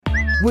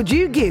Would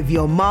you give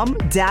your mum,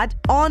 dad,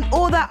 aunt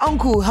or that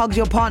uncle who hugs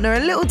your partner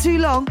a little too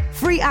long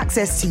free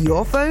access to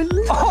your phone?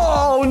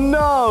 Oh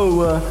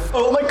no!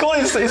 Oh my god,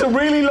 it's a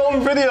really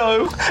long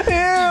video.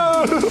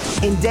 Ew!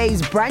 In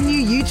Dave's brand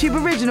new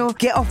YouTube original,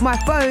 Get Off My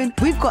Phone,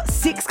 we've got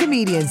 6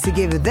 comedians to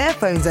give their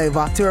phones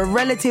over to a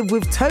relative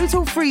with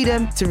total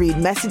freedom to read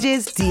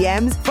messages,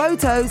 DMs,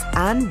 photos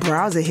and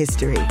browser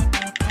history.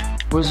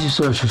 Where's your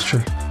search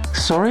history?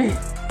 Sorry?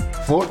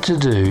 What to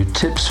do,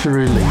 tips for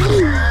relief.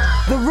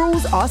 The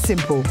rules are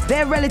simple.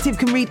 Their relative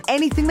can read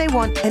anything they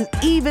want and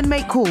even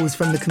make calls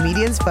from the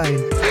comedian's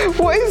phone.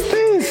 What is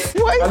this?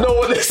 I know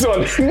what this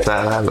one is.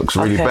 That looks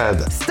really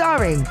bad.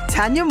 Starring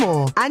Tanya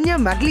Moore, Anya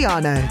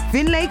Magliano,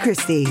 Finlay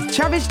Christie,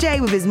 Travis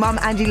J with his mum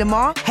Angie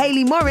Lamar,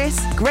 Hayley Morris,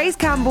 Grace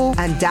Campbell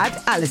and dad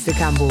Alistair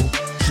Campbell.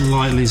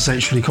 Slightly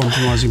sexually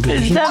compromising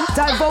people.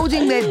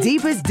 Divulging their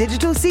deepest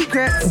digital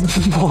secrets.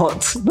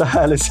 What the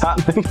hell is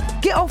happening?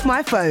 Get Off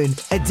My Phone,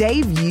 a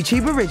Dave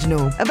YouTube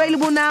original.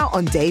 Available now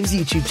on Dave's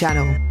YouTube channel.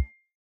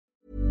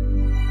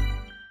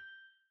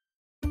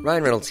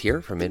 Ryan Reynolds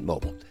here from Mint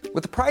Mobile.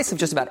 With the price of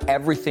just about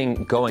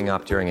everything going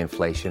up during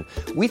inflation,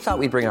 we thought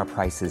we'd bring our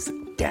prices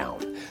down.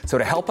 So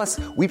to help us,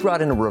 we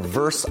brought in a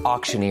reverse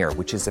auctioneer,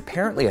 which is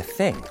apparently a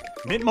thing.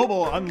 Mint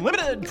Mobile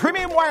Unlimited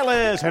Premium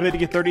Wireless. How to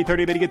get 30,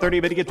 30, how to get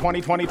 30, how to get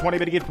 20, 20, 20,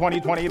 how to get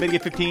 20, 20, how to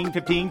get 15,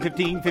 15,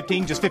 15,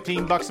 15, just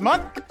 $15 a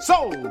month?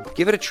 Sold!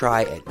 Give it a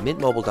try at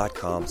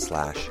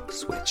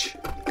mintmobile.com/switch.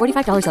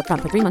 $45 up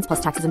front for 3 months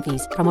plus taxes and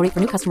fees. Promo rate for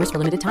new customers for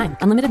limited time.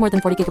 Unlimited more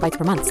than 40 gigabytes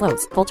per month.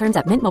 Slows full terms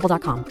at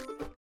mintmobile.com.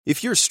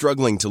 If you're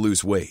struggling to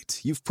lose weight,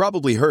 you've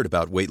probably heard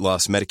about weight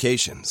loss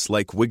medications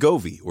like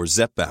Wegovy or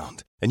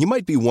Zepbound, and you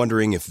might be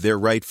wondering if they're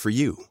right for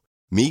you.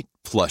 Meet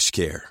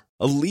PlushCare,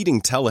 a leading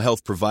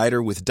telehealth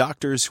provider with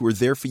doctors who are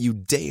there for you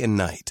day and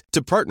night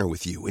to partner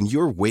with you in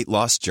your weight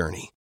loss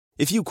journey.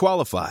 If you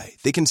qualify,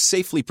 they can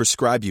safely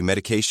prescribe you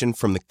medication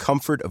from the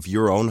comfort of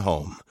your own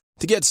home.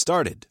 To get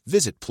started,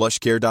 visit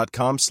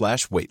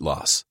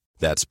plushcare.com/weightloss.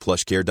 That's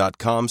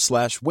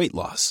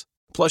plushcare.com/weightloss.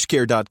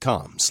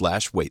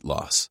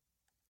 plushcare.com/weightloss.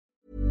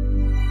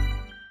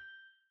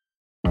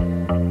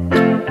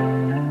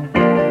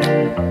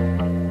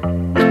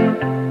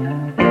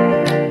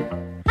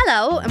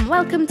 Hello and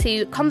welcome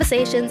to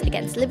Conversations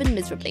Against Living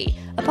Miserably,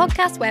 a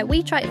podcast where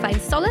we try to find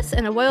solace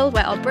in a world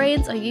where our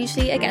brains are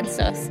usually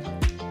against us.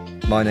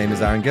 My name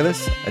is Aaron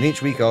Gillis, and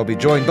each week I'll be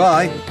joined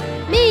by...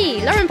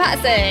 Me, Lauren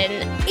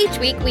Patterson. Each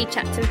week we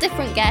chat to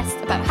different guests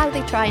about how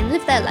they try and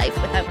live their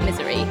life without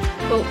misery,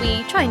 but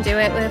we try and do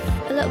it with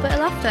a little bit of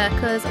laughter,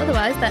 because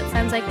otherwise that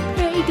sounds like a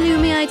pretty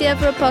gloomy idea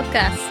for a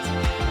podcast.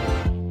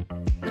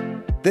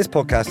 This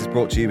podcast is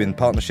brought to you in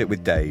partnership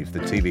with Dave, the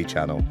TV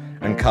channel,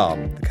 and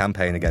Calm, the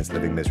campaign against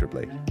living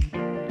miserably.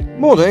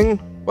 Morning,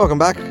 welcome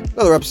back.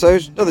 Another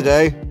episode, another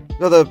day,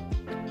 another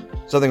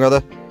something or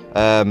other.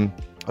 I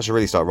should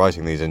really start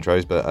writing these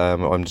intros, but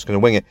I'm just going to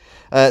wing it.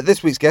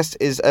 This week's guest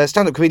is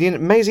stand-up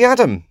comedian Maisie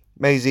Adam.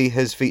 Maisie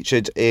has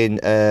featured in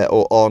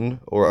or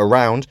on or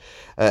around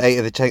 8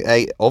 of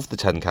the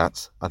 10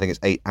 Cats. I think it's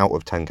 8 out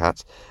of 10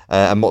 Cats.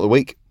 And Mock the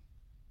Week.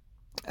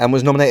 And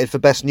was nominated for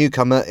Best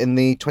Newcomer in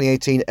the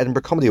 2018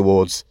 Edinburgh Comedy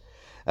Awards.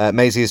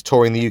 Maisie is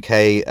touring the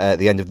UK at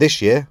the end of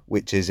this year,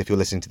 which is, if you're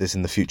listening to this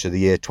in the future, the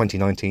year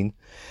 2019.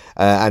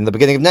 And the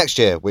beginning of next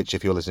year, which,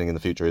 if you're listening in the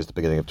future, is the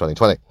beginning of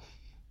 2020.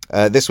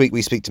 This week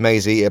we speak to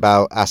Maisie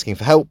about asking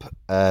for help,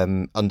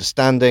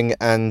 understanding,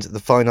 and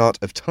the fine art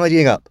of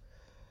tidying up.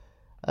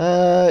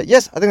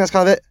 Yes, I think that's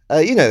kind of it.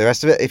 You know the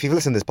rest of it. If you've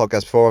listened to this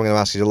podcast before, I'm going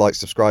to ask you to like,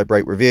 subscribe,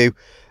 rate, review,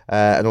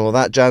 and all of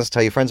that jazz.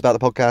 Tell your friends about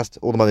the podcast.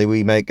 All the money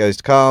we make goes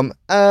to Calm.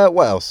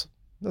 What else?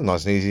 That's a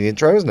nice and easy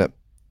intro, isn't it?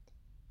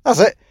 That's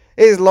it.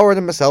 Here's Lauren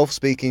and myself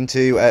speaking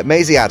to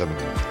Maisie Adam.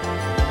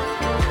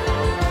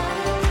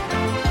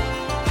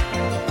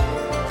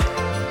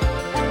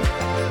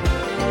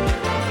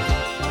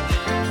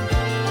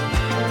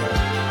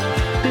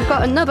 We've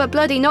got another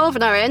bloody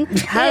Northerner in.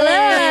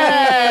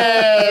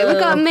 Hello! We've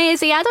got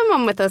Maisie Adam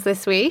on with us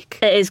this week.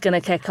 It is going to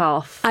kick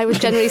off. I was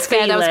genuinely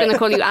scared I was going to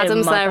call you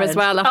Adams there as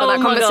well after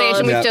that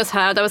conversation we've just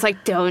had. I was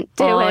like, don't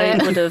do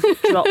it. I would have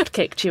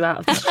drop-kicked you out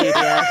of the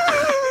studio.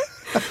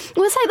 It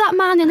was like that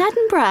man in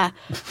Edinburgh.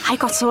 I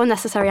got so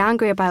unnecessarily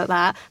angry about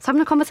that. So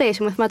having a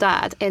conversation with my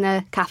dad in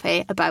a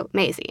cafe about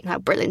Maisie and how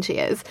brilliant she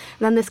is. And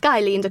then this guy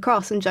leaned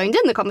across and joined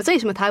in the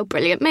conversation with how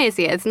brilliant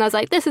Maisie is. And I was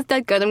like, this is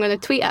dead good, I'm going to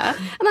tweet her. And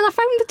then I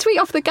found the tweet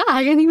off the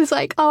guy and he was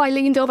like, oh, I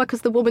leaned over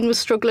because the woman was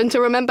struggling to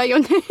remember your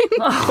name.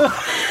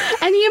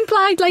 And he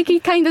implied like he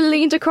kind of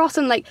leaned across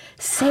and like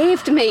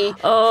saved me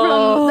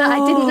from that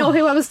I didn't know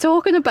who I was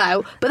talking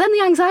about. But then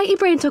the anxiety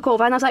brain took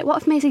over and I was like, what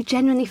if Maisie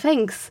genuinely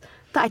thinks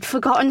that I'd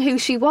forgotten who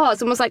she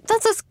was and was like,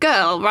 that's this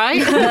girl,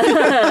 right?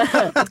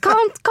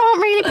 can't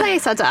really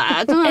place her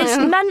dad. It's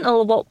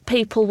mental what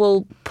people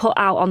will put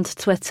out onto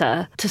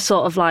Twitter to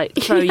sort of like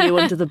throw you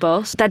under the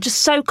bus. They're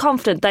just so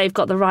confident they've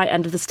got the right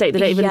end of the stick. They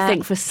don't even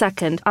think for a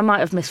second, I might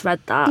have misread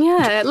that.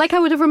 Yeah, like I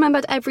would have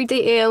remembered every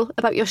detail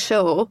about your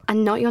show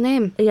and not your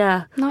name.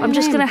 Yeah. I'm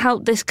just going to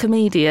help this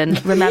comedian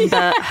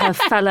remember her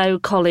fellow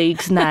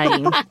colleague's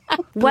name.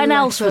 When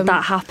else would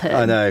that happen?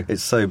 I know,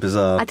 it's so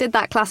bizarre. I did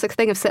that classic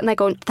thing of sitting there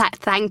going,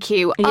 thank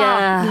you.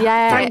 Yeah. Oh,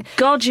 yeah. Thank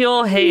God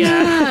you're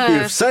here.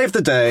 You've saved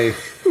the day.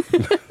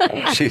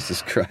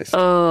 Jesus Christ.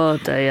 Oh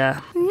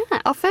dear.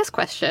 Yeah, our first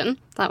question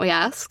that we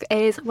ask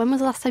is, when was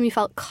the last time you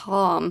felt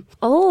calm?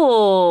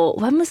 Oh,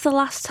 when was the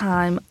last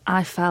time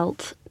I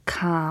felt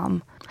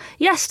calm?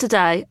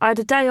 Yesterday. I had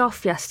a day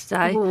off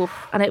yesterday. Ooh.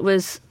 And it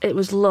was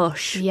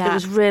lush. Yeah. It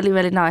was really,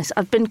 really nice.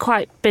 I've been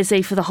quite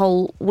busy for the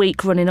whole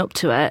week running up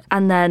to it,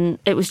 and then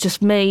it was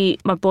just me,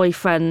 my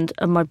boyfriend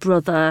and my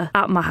brother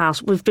at my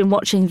house. We've been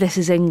watching This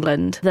Is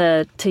England,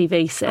 the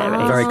TV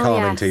series. Very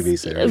calming TV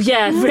series.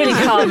 Yeah, really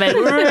calming,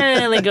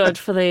 really good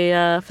for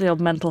the old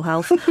mental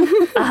health.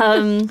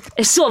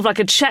 It's sort of like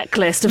a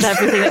checklist of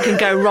everything that can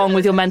go wrong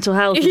with your mental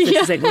health in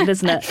This Is England,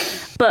 isn't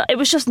it? But it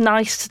was just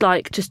nice to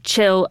like just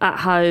chill at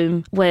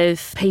home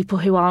with people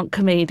who aren't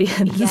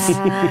comedians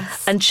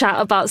and chat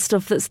about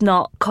stuff that's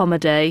not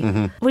comedy.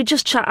 Mm-hmm. We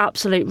just chat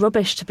absolute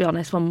rubbish, to be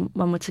honest, when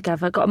we're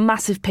together. Got a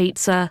massive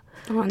pizza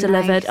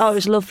delivered. Nice. Oh, it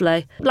was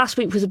lovely. Last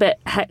week was a bit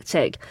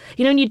hectic.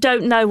 You know, when you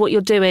don't know what you're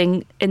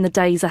doing in the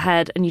days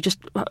ahead and you just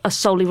are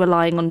solely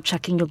relying on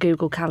checking your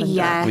Google Calendar.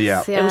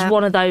 Yes, yeah. It was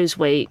one of those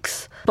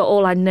weeks. But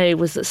all I knew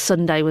was that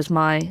Sunday was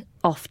my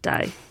off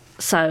day.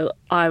 So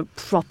I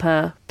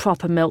proper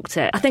milked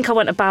it. I think I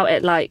went about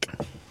it like,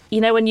 you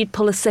know, when you'd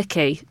pull a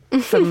sickie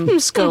from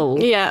school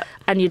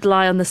and you'd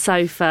lie on the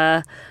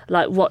sofa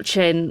like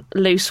watching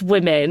Loose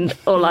Women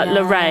or like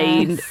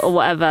Lorraine or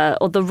whatever,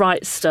 or The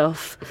Right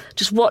Stuff,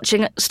 just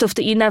watching stuff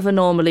that you never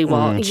normally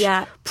watch.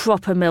 Yeah.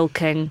 Proper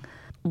milking.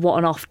 What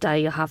an off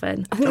day you're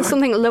having. I think there's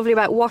something lovely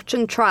about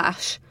watching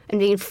trash and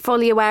being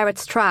fully aware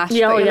it's trash, but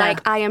you're like,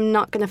 I am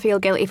not going to feel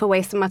guilty for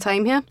wasting my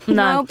time here.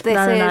 No,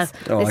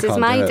 this is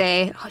my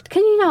day. Oh,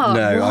 can you not?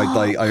 No,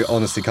 I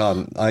honestly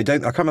can't. I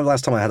can't remember the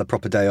last time I had a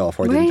proper day off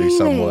where I didn't do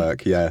some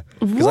work. Yeah.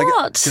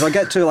 What? Because I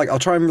get to, like, I'll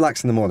try and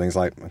relax in the mornings,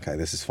 like, okay,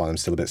 this is fine, I'm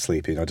still a bit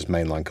sleepy, and I'll just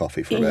mainline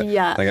coffee for a bit.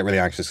 Yeah. And I get really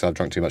anxious because I've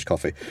drunk too much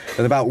coffee.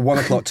 Then about 1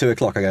 o'clock, 2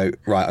 o'clock, I go,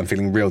 right, I'm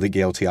feeling really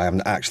guilty, I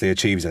haven't actually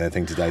achieved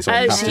anything today, so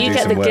I have to do some work. So you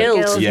get the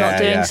guilt of not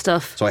doing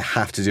stuff. So I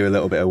have to do a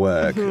little bit of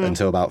work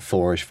until about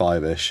 4-ish,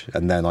 5-ish,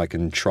 and then I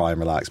can try and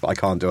relax, but I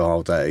can't do a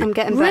whole day. I'm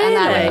getting better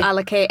now at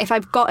allocate. If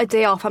I've got a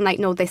day off, I'm like,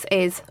 no, this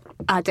is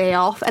a day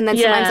off. And then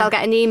sometimes I'll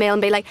get an email and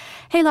be like,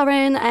 hey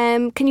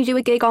Lauren, can you do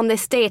a gig on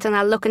this date? And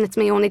I'll look and it's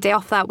my only day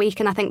off that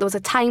week, and I think there was a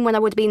time when I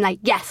would have been like,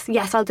 yes,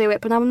 I'll do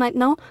it, but I'm like,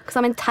 no, because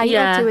I'm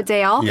entitled to a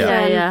day off.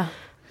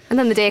 And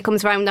then the day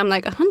comes around, I'm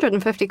like,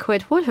 150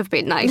 quid would have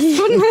been nice,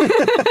 wouldn't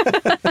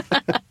it?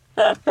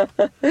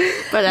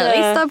 But at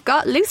least I've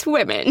got Loose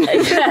Women.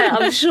 Yeah,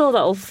 I'm sure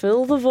that'll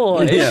fill the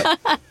void.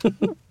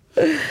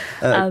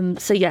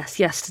 So yes,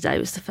 yesterday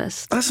was the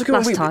first. That's a good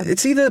one. Time.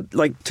 It's either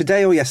like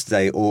today or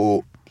yesterday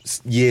or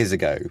years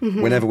ago.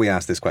 Whenever we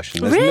ask this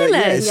question, really,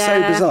 it's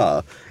so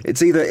bizarre.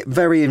 It's either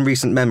very in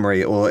recent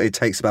memory or it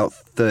takes about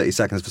 30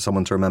 seconds for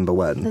someone to remember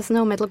when. There's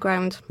no middle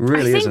ground.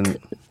 Really I think,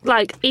 isn't.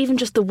 Like, even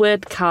just the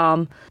word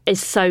calm is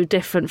so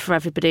different for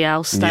everybody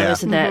else, though,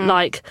 isn't it?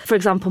 Like, for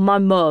example, my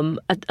mum,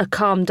 a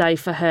calm day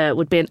for her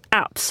would be an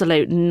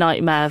absolute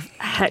nightmare,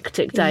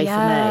 hectic day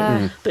for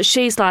me. But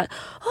she's like,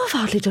 oh, I've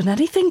hardly done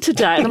anything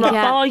today. And I'm like,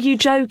 are you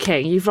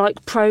joking? You've,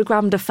 like,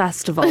 programmed a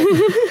festival.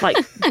 Like,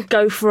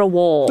 go for a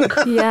walk.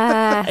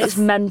 Yeah. It's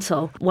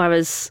mental.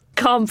 Whereas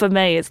calm for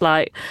me is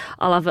like,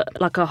 I'll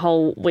have a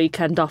whole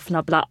weekend off and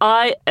I'll be like,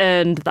 I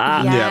earned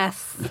that.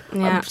 Yes.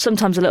 Yeah. I'm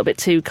sometimes a little bit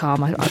too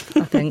calm, I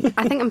think.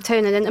 I think I'm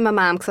turning into my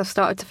mum because I've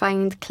started to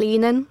find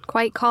cleaning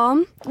quite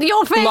calm.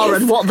 Your face!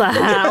 Lauren, what the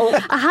hell?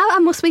 I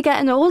must be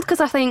getting old because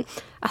I think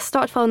I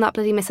started following that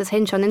bloody Mrs.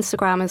 Hinch on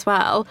Instagram as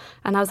well,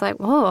 and I was like,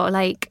 whoa,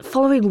 like...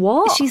 Following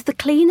what? She's the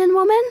cleaning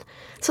woman.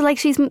 So, like,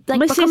 she's like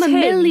become a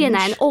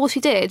millionaire, and all she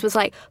did was,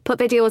 like, put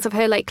videos of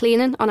her, like,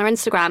 cleaning on her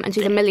Instagram, and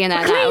she's a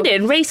millionaire now.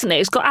 Cleaning recently?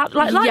 It's got out,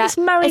 like this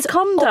Marie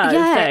Kondo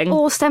thing. Yeah,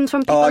 all stems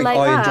from people like that.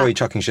 I enjoy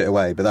chucking shit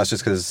away, but that's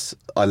just because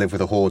I live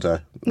with a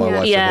hoarder. My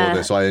wife's a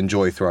hoarder, so I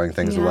enjoy throwing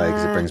things away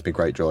because it brings me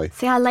great joy.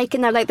 See, I like it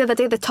now. Like, the other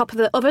day, the top of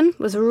the oven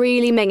was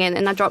really minging,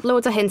 and I dropped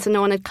loads of hints and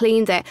no one had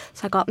cleaned it.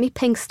 So I got me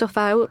pink stuff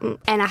out,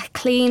 and I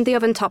cleaned the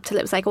oven top till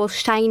it was, like, all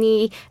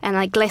shiny and,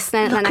 like,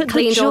 glistening, and then I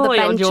cleaned all the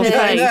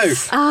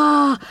benches.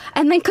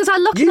 And then, because I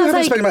looked and I was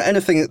like... You haven't spoken about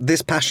anything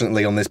this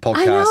passionately on this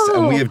podcast,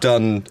 and we have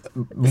done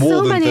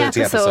more than 30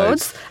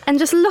 episodes. And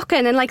just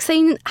looking and, like,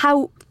 seeing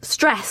how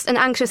stressed and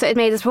anxious it had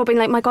made us, being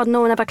like, my God,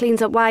 no one ever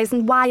cleans up. Why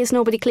is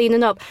nobody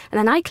cleaning up? And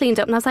then I cleaned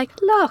up and I was like,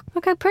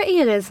 look how pretty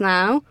it is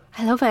now.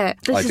 I love it.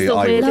 This is the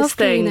weirdest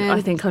thing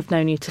I think I've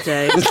known you to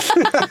do.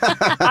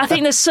 I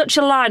think there's such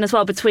a line as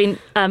well between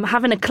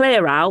having a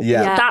clear out,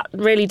 that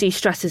really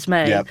de-stresses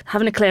me,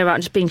 having a clear out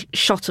and just being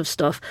shot of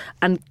stuff,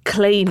 and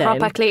cleaning.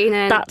 Proper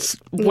cleaning. That's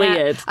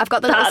weird. I've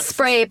got the little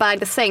spray by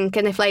the sink,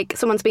 and if like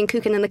someone's been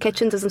cooking in the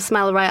kitchen, doesn't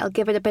smell right, I'll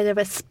give it a bit of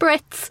a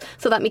spritz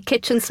so that my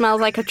kitchen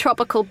smells like a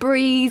tropical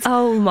breeze.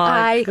 Oh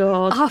my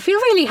God. I feel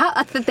really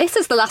this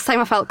is the last time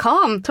I felt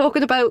calm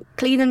talking about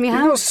cleaning my house.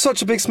 You've got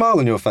such a big smile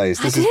on your face.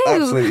 This is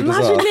absolutely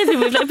bizarre. Imagine living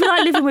with, it'd be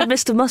like living with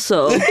Mr.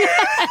 Muscle.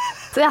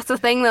 So that's the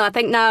thing, though. I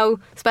think now,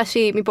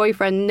 especially my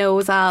boyfriend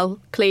knows I'll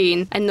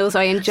clean and knows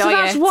I enjoy it. So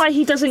that's why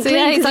he doesn't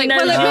clean. He's like,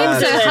 well, it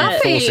makes her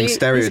happy. Forcing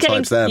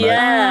stereotypes there, mate.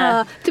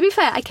 Yeah. To be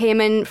fair, I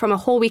came in from a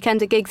whole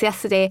weekend of gigs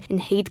yesterday,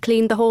 and he'd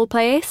cleaned the whole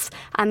place,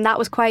 and that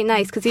was quite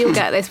nice, because you'll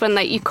get this when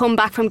like you come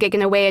back from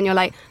gigging away, and you're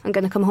like, I'm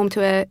going to come home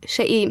to a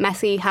shitty,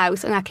 messy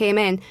house, and I came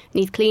in, and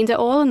he'd cleaned it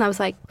all, and I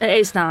was like, it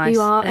is nice. You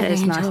are an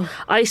angel. nice.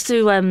 I used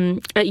to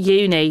at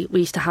uni,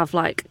 we used to have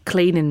like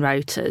cleaning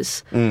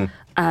rotas.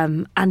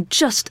 And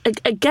just,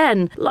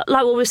 again, like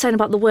what we were saying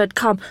about the word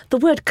calm, the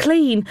word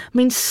clean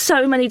means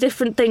so many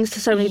different things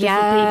to so many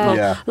different people.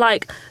 Yeah.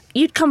 Like,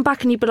 you'd come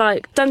back and you'd be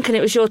like, Duncan, it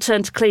was your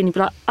turn to clean. You'd be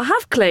like, I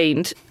have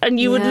cleaned.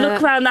 And you would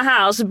look around the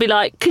house and be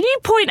like, can you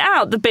point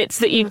out the bits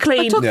that you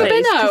cleaned,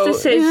 please? Because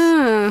this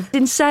is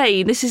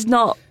insane. This is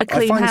not a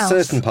clean house. I find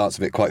certain parts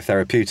of it quite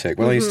therapeutic.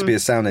 When I used to be a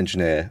sound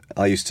engineer,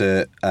 I used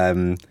to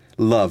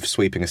love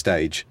sweeping a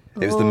stage.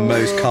 It was the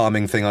most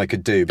calming thing I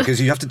could do, because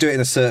you have to do it in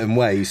a certain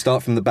way. You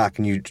start from the back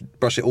and you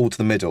brush it all to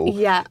the middle,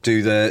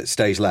 do the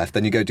stage left,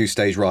 then you go do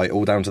stage right,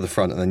 all down to the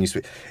front, and then you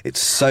sweep. It's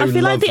so lovely. I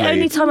feel like the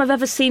only time I've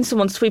ever seen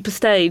someone sweep a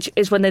stage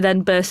is when they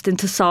then burst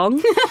into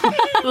song.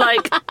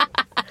 Like,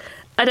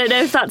 I don't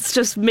know if that's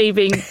just me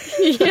being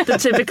the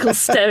typical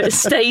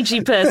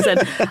stagey person.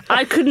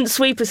 I couldn't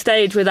sweep a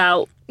stage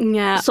without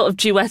sort of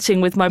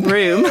duetting with my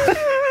broom.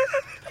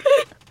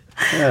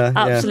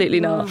 Absolutely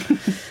not.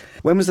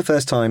 When was the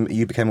first time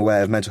you became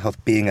aware of mental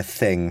health being a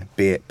thing,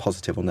 be it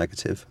positive or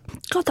negative?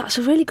 God, that's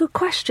a really good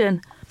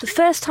question. The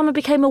first time I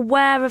became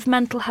aware of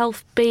mental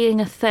health being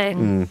a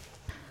thing.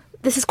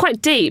 This is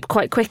quite deep,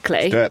 quite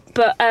quickly.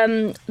 But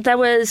there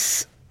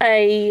was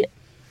a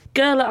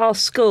girl at our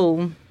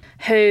school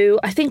who,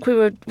 I think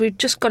we'd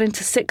just got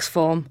into sixth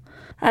form,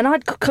 and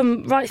I'd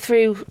come right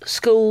through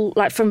school,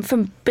 like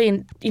from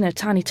being,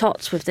 tiny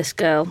tots with this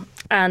girl.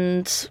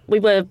 And we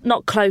were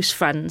not close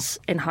friends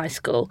in high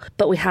school,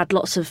 but we had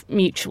lots of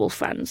mutual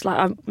friends. Like,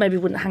 I maybe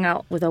wouldn't hang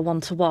out with her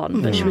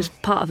one-to-one, but she was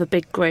part of a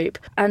big group.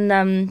 And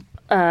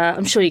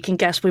I'm sure you can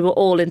guess we were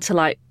all into,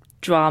 like,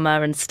 drama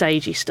and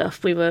stagey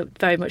stuff. We were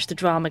very much the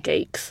drama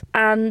geeks.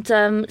 And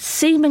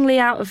seemingly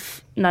out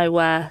of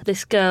nowhere,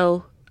 this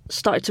girl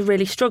started to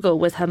really struggle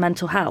with her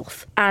mental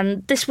health.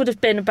 And this would have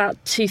been about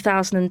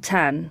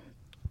 2010.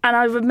 And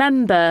I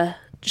remember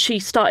she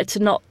started to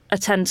not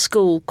attend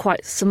school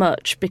quite so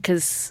much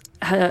because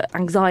her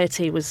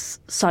anxiety was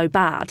so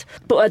bad.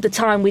 But at the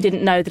time, we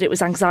didn't know that it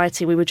was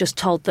anxiety. We were just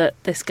told that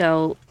this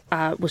girl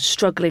was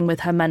struggling with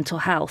her mental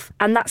health.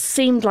 And that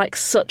seemed like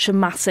such a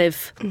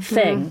massive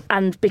thing.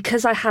 And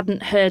because I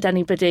hadn't heard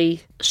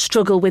anybody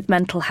struggle with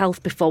mental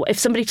health before, if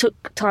somebody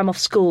took time off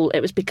school, it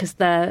was because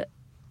their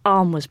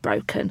arm was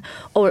broken,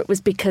 or it was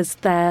because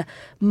their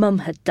mum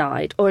had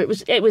died, or it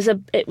was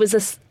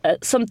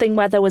something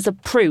where there was a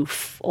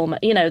proof, or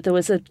there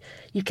was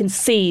you can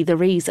see the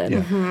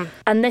reason.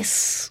 And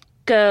this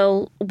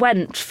girl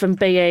went from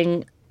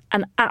being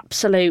an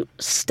absolute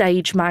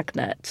stage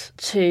magnet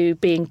to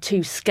being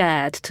too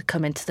scared to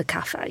come into the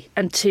cafe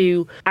and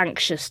too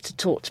anxious to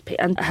talk to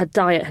people, and her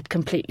diet had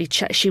completely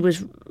changed. She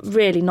was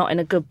really not in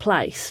a good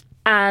place.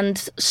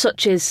 And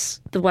such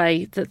is the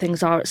way that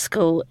things are at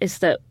school, is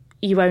that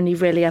you only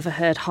really ever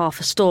heard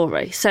half a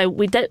story. So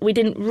we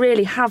didn't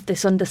really have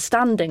this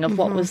understanding of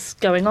what was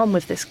going on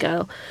with this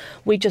girl.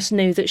 We just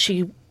knew that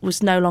she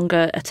was no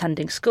longer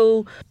attending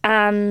school.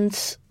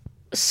 And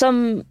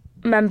some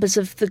members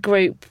of the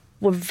group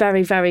were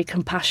very, very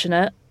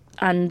compassionate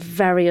and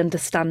very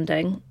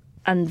understanding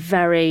and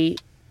very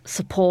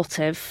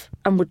supportive,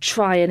 and would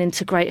try and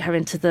integrate her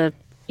into the,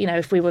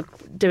 if we were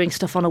doing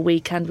stuff on a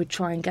weekend, they'd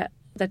try and get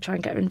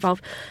her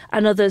involved.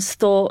 And others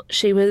thought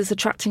she was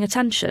attracting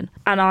attention.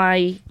 And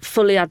I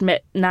fully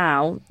admit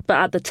now, but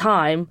at the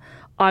time,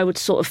 I would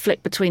sort of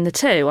flick between the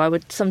two. I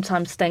would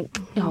sometimes think,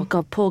 oh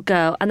God, poor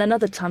girl. And then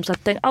other times I'd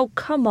think, oh,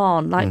 come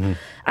on.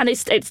 And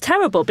it's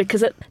terrible,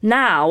 because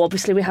now,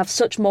 obviously, we have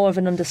such more of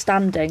an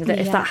understanding that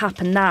if that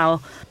happened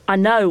now, I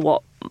know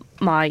what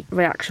my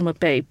reaction would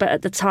be. But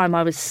at the time,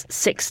 I was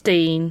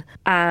 16,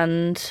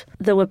 and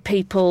there were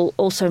people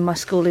also in my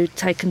school who'd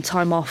taken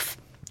time off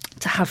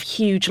to have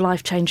huge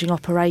life-changing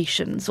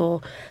operations,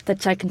 or they'd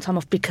taken time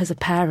off because a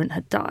parent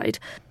had died.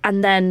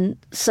 And then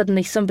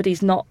suddenly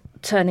somebody's not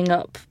turning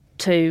up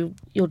to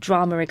your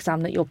drama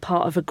exam that you're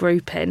part of a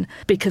group in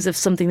because of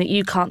something that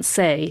you can't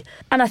see.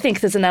 And I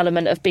think there's an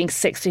element of being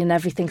 16 and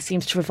everything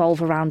seems to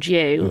revolve around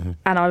you.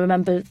 And I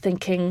remember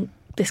thinking,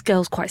 this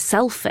girl's quite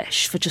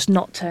selfish for just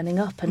not turning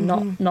up and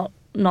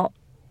not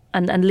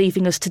and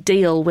leaving us to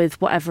deal with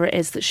whatever it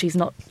is that she's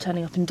not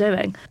turning up and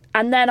doing.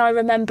 And then I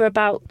remember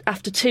about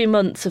after 2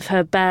 months of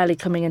her barely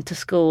coming into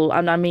school,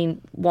 and I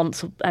mean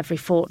once every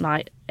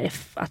fortnight,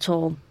 if at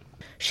all,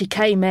 she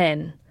came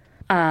in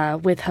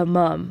with her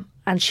mum,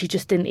 and she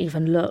just didn't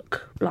even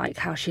look like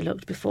how she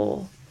looked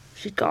before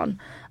she'd gone.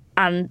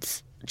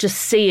 And just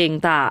seeing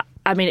that,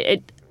 I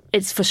mean,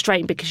 it's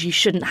frustrating because you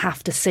shouldn't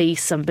have to see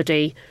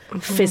somebody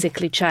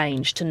physically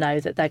change to know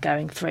that they're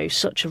going through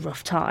such a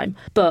rough time.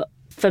 But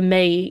for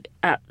me,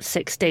 at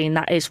 16,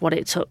 that is what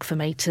it took for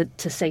me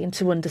to see and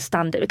to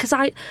understand it. Because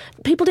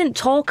people didn't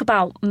talk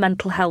about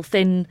mental health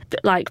in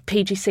like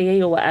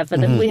PGCE or whatever.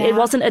 It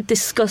wasn't a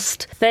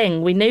discussed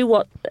thing. We knew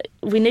what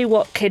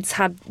kids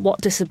had, what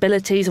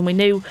disabilities, and we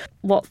knew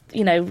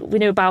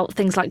about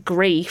things like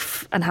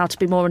grief and how to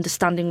be more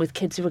understanding with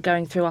kids who were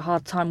going through a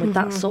hard time with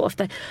that sort of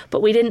thing.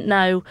 But we didn't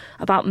know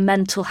about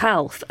mental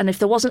health. And if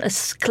there wasn't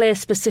a clear,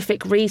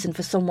 specific reason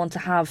for someone to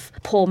have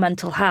poor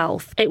mental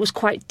health, it was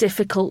quite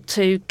difficult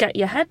to get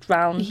your head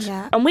round.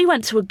 Yeah. And we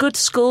went to a good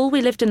school.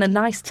 We lived in a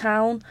nice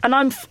town. And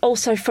I'm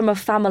also from a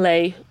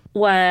family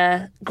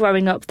where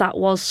growing up that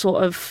was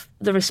sort of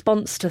the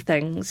response to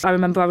things. I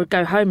remember I would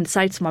go home and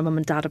say to my mum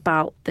and dad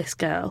about this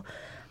girl,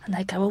 and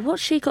they go, well,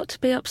 what's she got to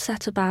be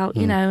upset about,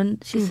 you know?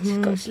 And she's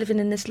living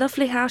in this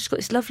lovely house, she's got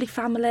this lovely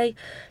family,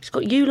 she's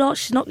got you lot,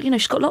 she's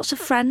got lots of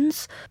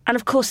friends. And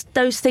of course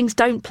those things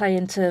don't play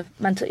into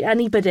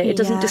anybody. It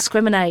doesn't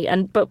discriminate.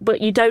 And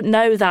but you don't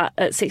know that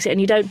at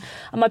 16, and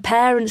my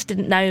parents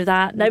didn't know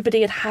that.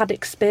 Nobody had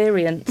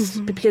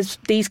experience because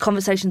these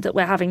conversations that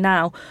we're having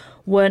now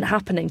weren't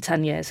happening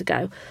 10 years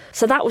ago.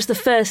 So that was the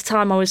first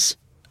time I was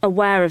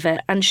aware of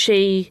it. And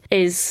she's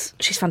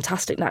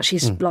fantastic now.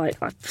 She's like,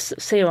 I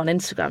see her on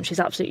Instagram, she's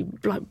absolutely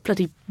like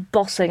bloody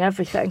bossing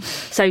everything.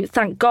 So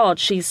thank God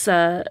she's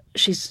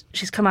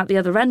come out the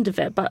other end of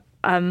it. But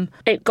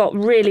it got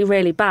really,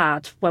 really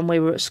bad when we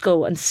were at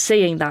school, and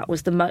seeing that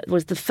was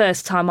the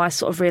first time I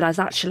sort of realised,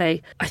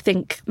 actually, I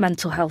think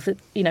mental health,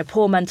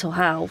 poor mental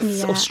health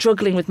or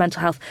struggling with mental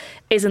health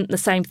isn't the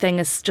same thing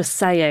as just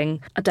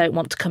saying, I don't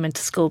want to come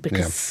into school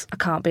because I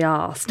can't be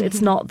arsed.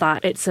 It's not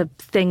that. It's a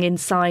thing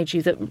inside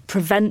you that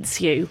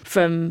prevents you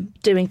from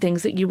doing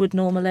things that you would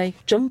normally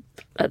jump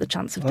at the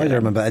chance of doing. I don't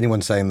remember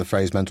anyone saying the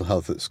phrase mental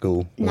health at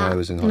school when I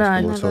was in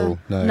high school at all.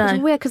 No.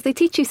 It's weird because they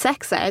teach you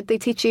sex ed. They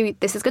teach you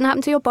this is going to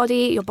happen to your body's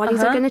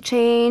are going to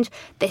change,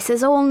 this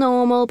is all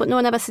normal, but no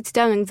one ever sits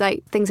down and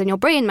like things in your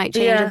brain might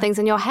change and things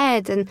in your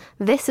head, and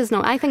this is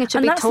not. I think it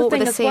should be taught with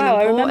the same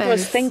importance. I remember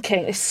us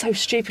thinking, it's so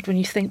stupid when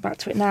you think back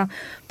to it now,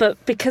 but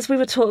because we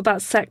were taught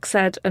about sex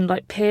ed and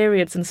like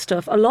periods and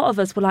stuff, a lot of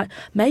us were like,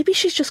 maybe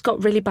she's just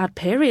got really bad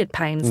period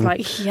pains,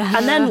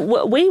 and then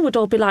we would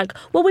all be like,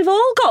 well, we've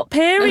all got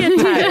period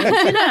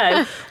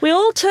pains, we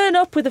all turn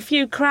up with a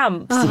few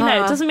cramps, it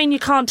doesn't mean you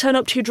can't turn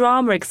up to your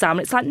drama exam.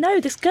 It's like, no,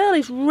 this girl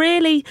is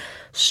really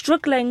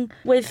struggling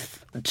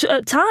with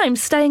at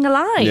times staying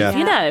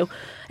alive,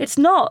 It's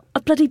not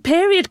a bloody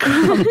period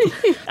cramp.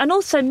 And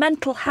also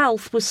mental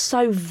health was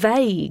so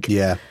vague.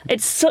 Yeah.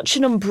 It's such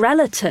an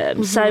umbrella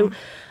term. So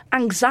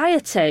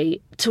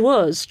anxiety to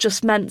us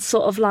just meant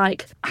sort of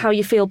like how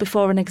you feel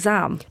before an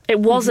exam.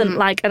 It wasn't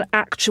like an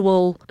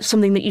actual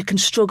something that you can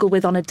struggle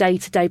with on a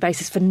day-to-day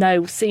basis for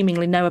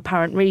seemingly no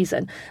apparent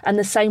reason. And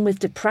the same with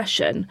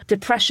depression.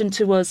 Depression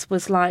to us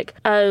was like,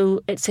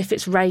 oh, it's if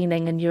it's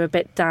raining and you're a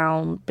bit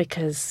down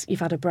because you've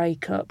had a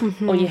breakup,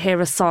 or you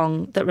hear a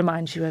song that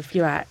reminds you of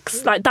your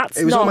ex. Like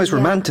it was almost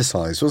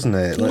romanticised, wasn't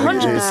it?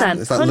 100%.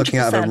 It's like looking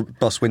out of a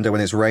bus window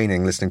when it's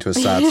raining, listening to a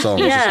sad song.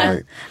 Yeah.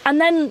 And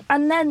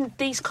then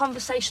these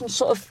conversations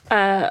sort of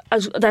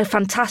they're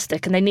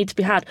fantastic and they need to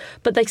be had,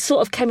 but they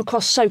sort of came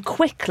across so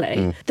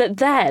quickly that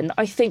then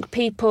I think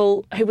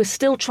people who were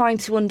still trying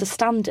to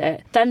understand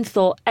it then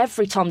thought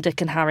every Tom,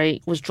 Dick and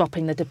Harry was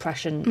dropping the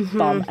depression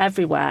bomb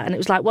everywhere. And it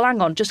was like, well,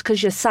 hang on, just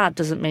because you're sad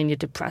doesn't mean you're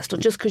depressed, or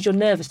just because you're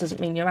nervous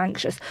doesn't mean you're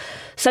anxious.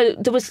 So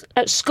there was,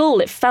 at school,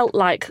 it felt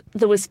like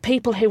there was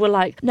people who were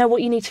like, no,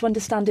 what you need to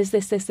understand is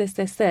this.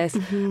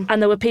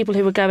 And there were people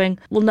who were going,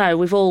 well, no,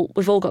 we've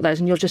all got those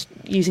and you're just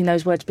using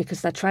those words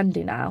because they're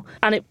trendy now.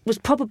 And it was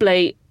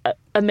probably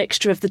a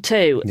mixture of the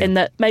two, in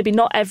that maybe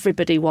not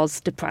everybody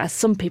was depressed.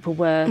 Some people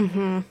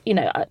were,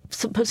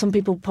 some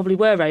people probably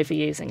were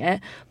overusing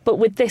it. But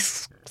with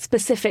this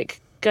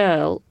specific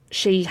girl,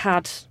 she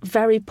had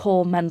very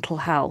poor mental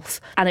health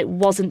and it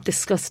wasn't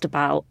discussed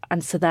about,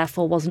 and so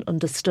therefore wasn't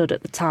understood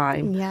at the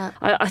time. Yeah.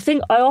 I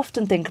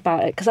often think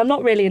about it because I'm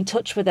not really in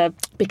touch with her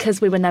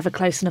because we were never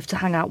close enough to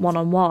hang out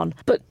one-on-one.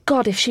 But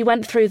God, if she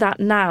went through that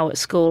now at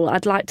school,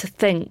 I'd like to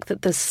think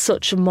that there's so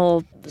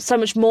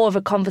much more of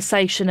a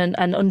conversation and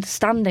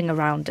understanding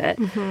around it,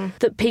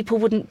 that people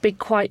wouldn't be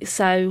quite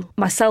so,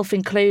 myself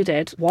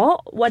included,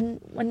 what?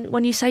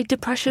 When you say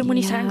depression, when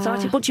you say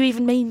anxiety, what do you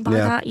even mean by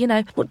that?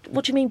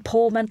 What do you mean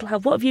poor mental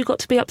health? What have you got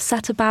to be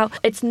upset about?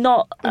 It's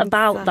not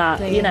about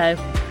that,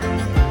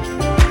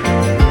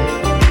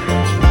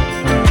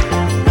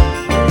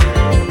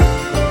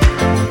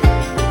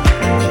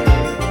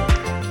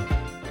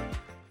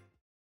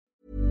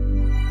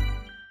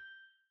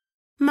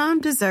 Mom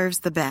deserves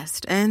the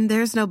best, and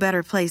there's no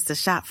better place to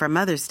shop for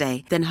Mother's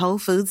Day than Whole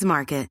Foods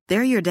Market.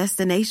 They're your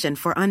destination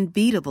for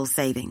unbeatable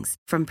savings,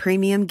 from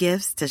premium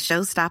gifts to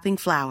show-stopping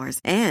flowers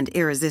and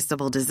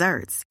irresistible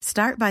desserts.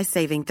 Start by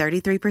saving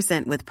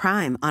 33% with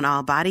Prime on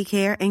all body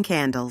care and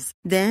candles.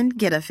 Then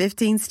get a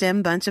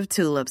 15-stem bunch of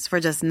tulips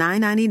for just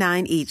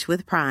 $9.99 each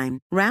with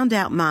Prime. Round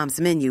out Mom's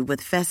menu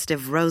with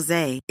festive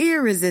rosé,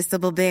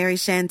 irresistible berry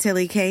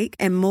chantilly cake,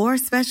 and more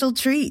special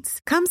treats.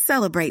 Come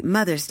celebrate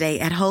Mother's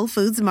Day at Whole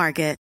Foods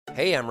Market.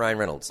 Hey, I'm Ryan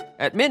Reynolds.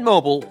 At Mint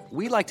Mobile,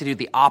 we like to do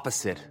the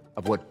opposite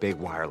of what Big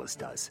Wireless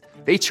does.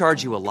 They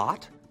charge you a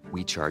lot,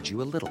 we charge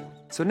you a little.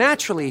 So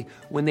naturally,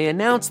 when they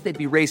announced they'd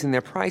be raising their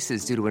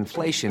prices due to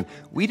inflation,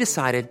 we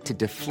decided to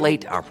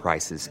deflate our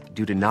prices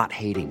due to not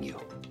hating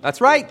you. That's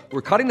right.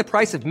 We're cutting the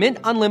price of Mint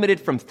Unlimited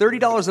from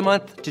 $30 a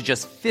month to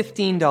just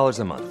 $15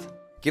 a month.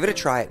 Give it a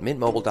try at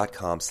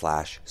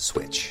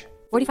mintmobile.com/switch.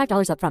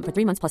 $45 up front for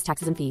 3 months plus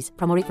taxes and fees.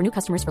 Promo rate for new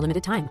customers for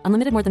limited time.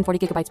 Unlimited more than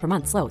 40 gigabytes per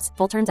month. Slows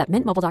full terms at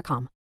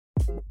mintmobile.com.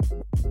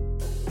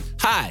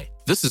 Hi,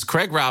 this is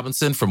Craig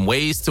Robinson from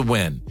Ways to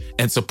Win,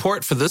 and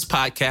support for this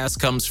podcast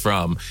comes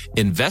from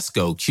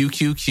Invesco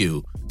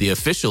QQQ, the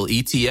official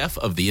ETF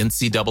of the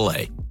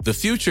NCAA. The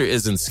future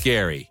isn't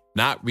scary.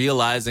 Not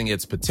realizing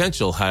its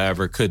potential,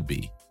 however, could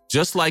be.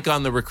 Just like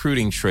on the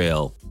recruiting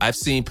trail, I've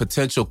seen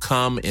potential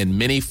come in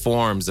many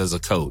forms as a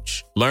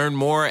coach. Learn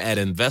more at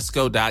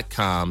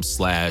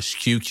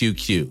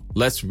Invesco.com/QQQ.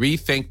 Let's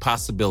rethink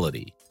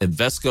possibility.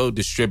 Invesco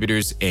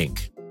Distributors,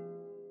 Inc.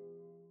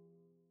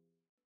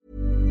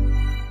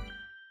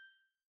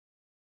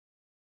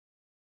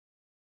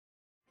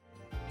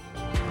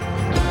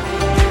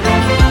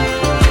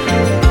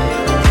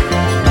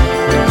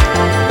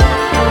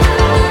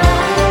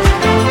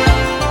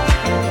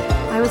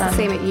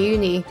 Same at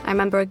uni. I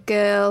remember a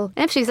girl,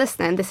 and if she's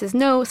listening, this is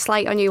no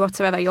slight on you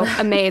whatsoever, you're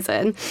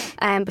amazing,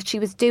 but she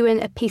was doing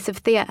a piece of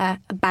theatre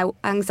about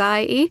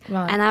anxiety,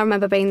 and I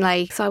remember being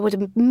like, so I would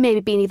have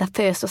maybe been either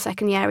first or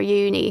second year of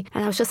uni,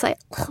 and I was just like,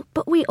 oh,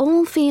 but we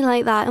all feel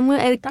like that, and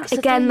we're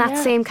again that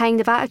same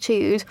kind of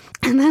attitude.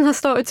 And then I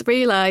started to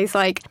realise,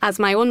 like, as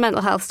my own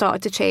mental health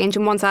started to change,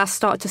 and once I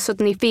started to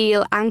suddenly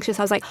feel anxious,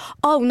 I was like,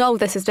 oh no,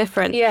 this is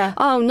different.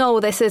 Oh no,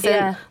 this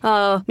isn't,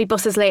 oh, my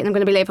bus is late and I'm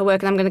going to be late for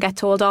work and I'm going to get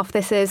told off.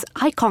 This is,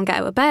 I can't get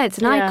out of bed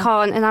and I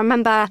can't. And I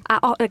remember, I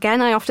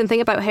often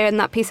think about her in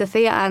that piece of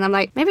theatre, and I'm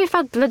like, maybe if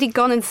I'd bloody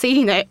gone and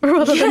seen it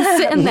rather than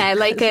sitting there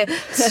like a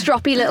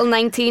stroppy little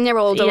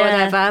 19-year-old or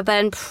whatever,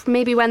 then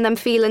maybe when them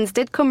feelings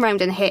did come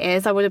round and hit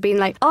us, I would have been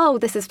like, oh,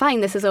 this is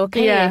fine, this is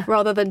okay,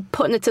 rather than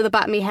putting it to the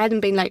back of my head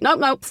and being like,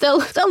 nope,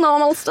 still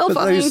normal, still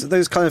fine.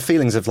 Those kind of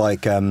feelings of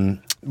like,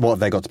 what have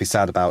they got to be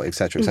sad about,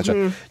 etc.,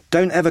 etc.,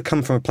 don't ever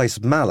come from a place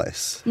of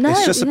malice. No,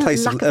 it's just a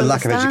place of a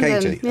lack of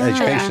education.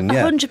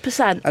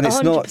 100%. And it's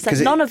 100%.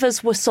 not, none of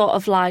us were sort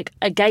of like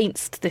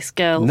against this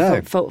girl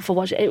for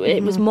what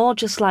it was more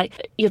just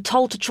like you're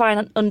told to try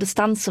and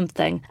understand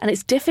something, and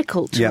it's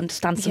difficult to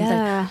understand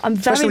something. I'm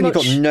especially when you've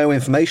got no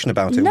information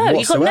about it whatsoever.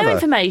 You've got no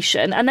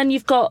information, and then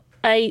you've got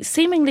a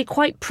seemingly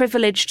quite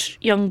privileged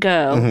young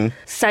girl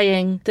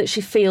saying that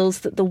she feels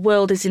that the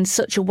world is in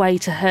such a way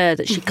to her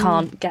that she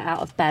can't get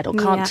out of bed or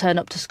can't turn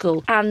up to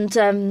school. And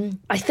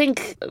I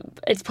think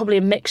it's probably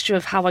a mixture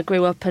of how I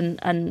grew up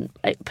and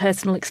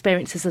personal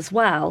experiences as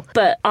well.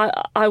 But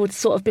I would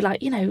sort of be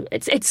like, you know,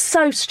 it's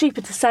so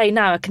stupid to say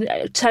now. I can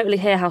totally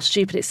hear how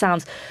stupid it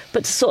sounds.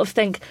 But to sort of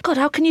think, God,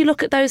 how can you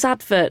look at those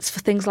adverts for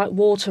things like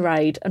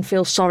WaterAid and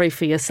feel sorry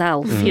for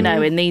yourself, you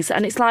know, in these?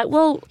 And it's like,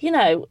 well, you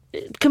know,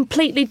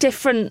 completely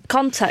different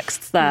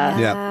contexts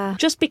there.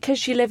 Just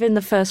because you live in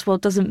the first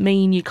world doesn't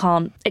mean you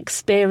can't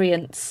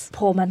experience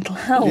poor mental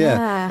health.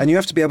 And you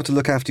have to be able to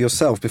look after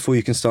yourself before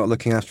you can start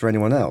looking after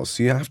anyone else.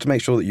 You have to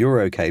make sure that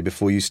you're okay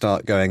before you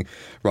start going,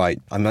 right,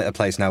 I'm at a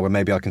place now where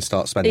maybe I can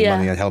start spending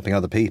money and helping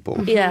other people.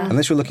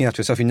 Unless you're looking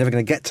after yourself, you're never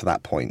going to get to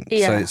that point.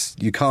 So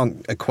you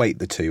can't equate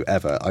the two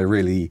ever.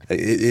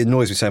 It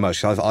annoys me so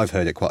much. I've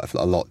heard it quite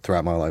a lot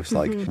throughout my life. It's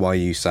like, why are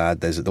you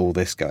sad? There's all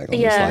this going on.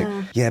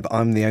 It's like, but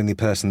I'm the only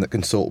person that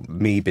can sort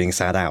me being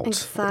sad out.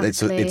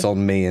 Exactly. It's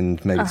on me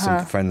and maybe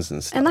some friends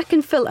and stuff. And that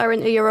can filter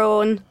into your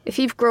own, if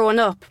you've grown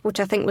up, which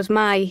I think was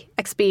my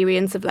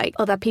experience of like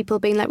other people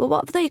being like, well,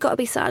 what have they got to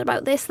be sad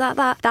about, this, that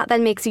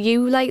then makes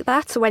you like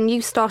that. So when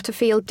you start to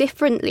feel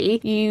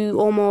differently, you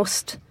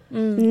almost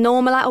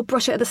normalise or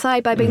brush it to the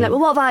side by being like, well,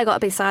 what have I got to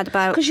be sad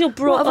about? Because you're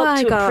brought up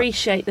to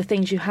appreciate the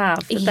things you have.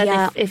 But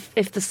then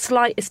if the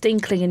slightest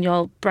inkling in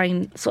your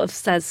brain sort of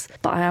says,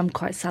 but I am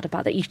quite sad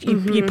about that,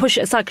 you push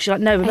it aside because you're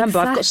like, no, remember,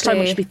 I've got so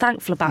much to be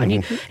thankful about.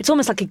 And it's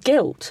almost like a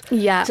guilt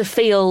to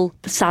feel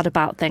sad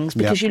about things,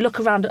 because you look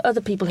around at other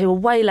people who are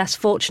way less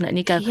fortunate and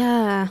you go,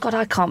 God,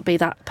 I can't be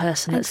that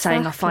person that's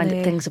saying I find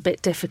things a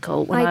bit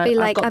difficult. When I'd be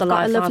like, I've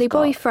got a lovely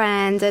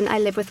boyfriend and I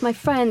live with my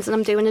friends and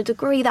I'm doing a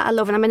degree that I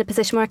love and I'm in a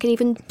position where I can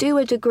even do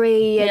a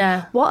degree,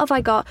 and what have I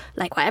got,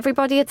 like what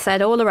everybody had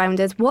said all around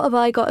us, what have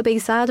I got to be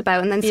sad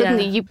about? And then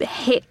suddenly you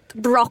hit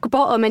rock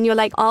bottom and you're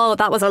like, oh,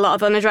 that was a lot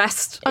of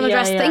unaddressed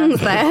things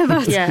there.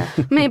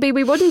 But maybe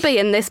we wouldn't be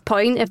in this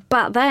point if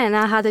back then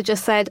I had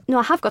just said, no,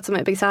 I have got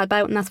something to be sad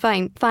about and that's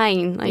fine.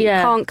 Like, you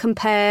can't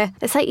compare.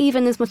 It's like,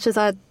 even as much as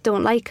I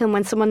don't like him,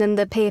 when someone in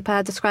the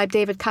paper described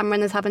David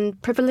Cameron as having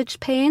privileged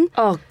pain.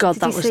 Oh God,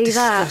 Did that you was see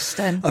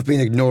disgusting. I've been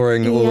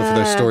ignoring all of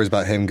those stories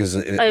about him because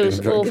it was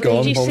awful. go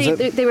on, Did you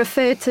see they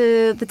referred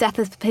to the death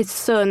of his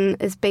son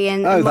as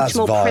being much that's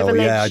more vile.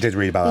 privileged? Yeah, I did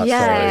read about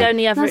that story. He'd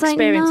only ever I was like,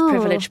 experienced no.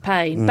 privileged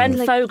pain.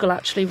 Ben Fogle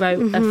actually wrote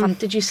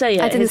did you see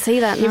it? I didn't see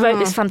that, He no. wrote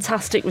this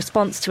fantastic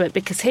response to it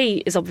because he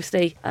is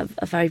obviously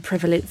a very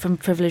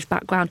privileged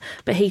background,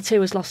 but he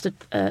too has lost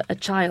a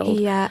child.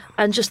 Yeah.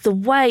 And just the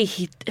way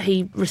he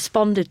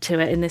responded to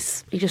it in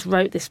this, he just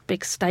wrote this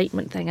big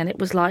statement thing, and it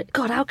was like,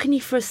 God, how can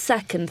you for a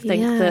second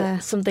think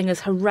that something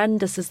as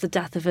horrendous as the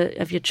death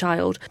of your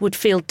child would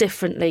feel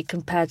differently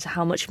compared to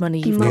how much money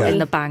you've got in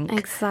the bank?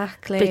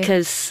 Exactly.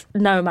 Because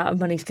no amount of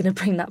money is going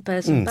to bring that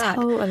person back.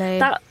 Totally.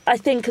 That, I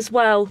think, as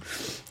well,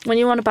 when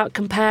you're on about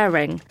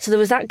comparing, so there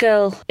was that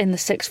girl in the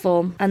sixth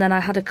form, and then I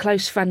had a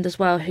close friend as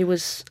well who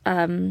was,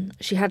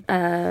 she had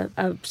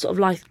a sort of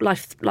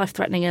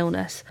life-threatening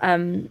illness,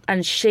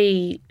 and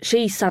she's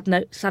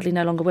sadly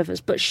no longer with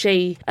us, but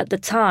she, at the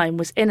time,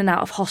 was in and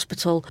out of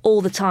hospital all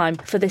the time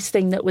for this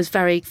thing that was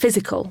very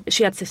physical.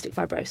 She had cystic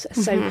fibrosis,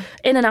 so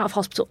in and out of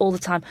hospital all the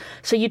time.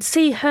 So you'd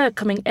see her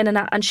coming in and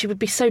out, and she would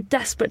be so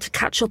desperate to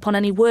catch up on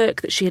any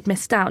work that she had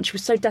missed out, and she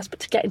was so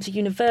desperate to get into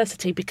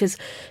university because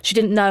she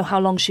didn't know how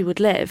long she would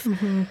live.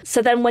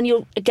 So then when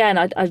you're, again,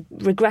 I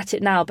regret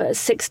it now, but at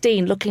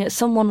 16, looking at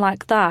someone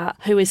like that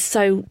who is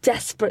so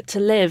desperate to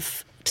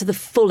live to the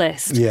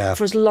fullest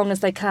for as long as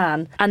they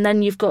can, and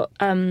then you've got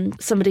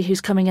somebody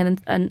who's coming in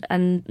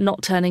and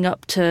not turning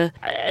up to,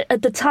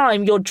 at the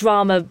time your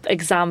drama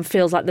exam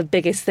feels like the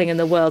biggest thing in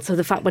the world, so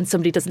the fact when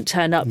somebody doesn't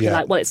turn up you're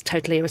like, well, it's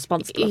totally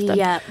irresponsible of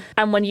them.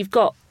 And when you've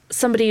got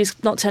somebody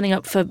who's not turning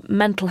up for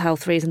mental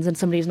health reasons and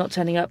somebody who's not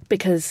turning up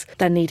because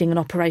they're needing an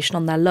operation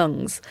on their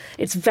lungs,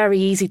 it's very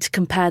easy to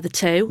compare the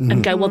two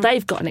and go, well,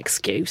 they've got an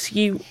excuse.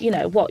 You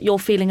know what, you're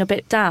feeling a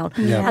bit down.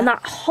 And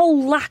that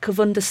whole lack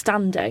of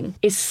understanding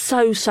is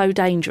so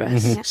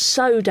dangerous.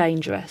 So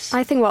dangerous.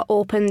 I think what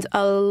opened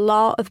a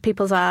lot of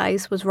people's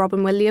eyes was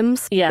Robin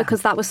Williams.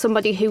 Because that was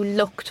somebody who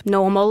looked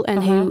normal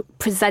and who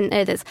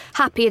presented as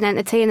happy and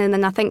entertaining,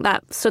 and I think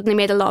that suddenly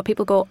made a lot of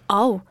people go,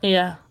 oh,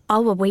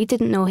 well, we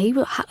didn't know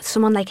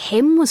someone like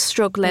him was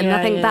struggling.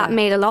 I think that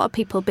made a lot of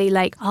people be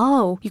like,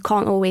 oh, you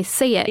can't always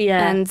see it.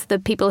 And the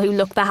people who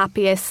look the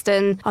happiest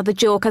and are the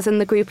jokers in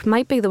the group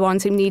might be the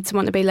ones who need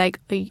someone to be like,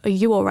 are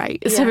you all right?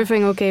 Is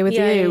everything okay with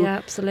you? Yeah,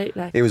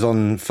 absolutely. It was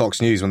on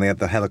Fox News when they had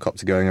the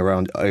helicopter going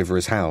around over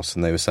his house,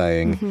 and they were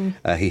saying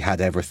he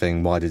had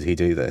everything, why did he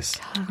do this?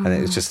 And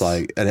it was just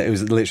like, and it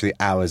was literally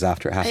hours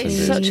after it happened.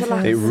 It's such a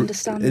lack of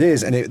understanding. It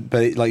is,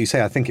 but like you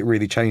say, I think it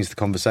really changed the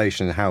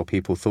conversation and how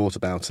people thought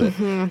about it.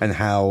 And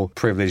how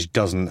privilege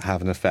doesn't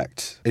have an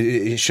effect.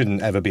 It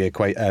shouldn't ever be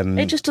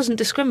it just doesn't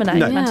discriminate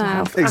mental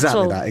health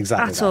exactly at all. that,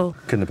 exactly at that. all.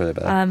 Couldn't have put it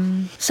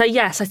better. So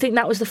yes, I think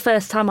that was the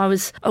first time I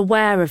was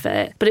aware of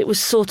it, but it was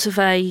sort of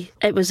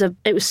it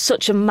was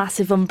such a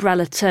massive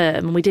umbrella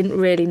term, and we didn't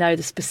really know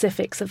the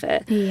specifics of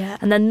it.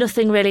 And then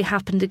nothing really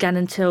happened again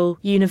until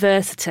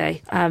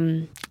university.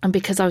 And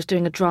because I was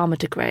doing a drama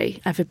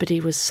degree, everybody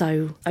was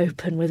so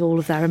open with all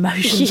of their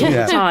emotions all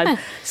the time.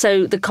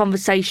 So the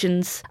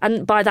conversations,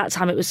 and by that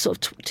time it was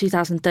sort of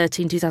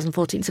 2013,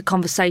 2014, so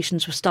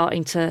conversations were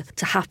starting to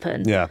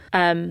happen.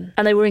 And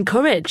they were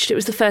encouraged. It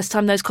was the first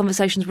time those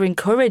conversations were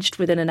encouraged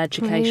within an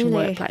education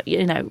workplace,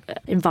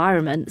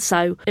 environment.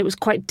 So it was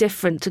quite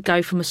different to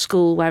go from a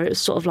school where it was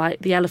sort of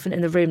like the elephant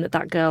in the room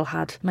that girl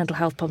had mental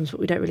health problems,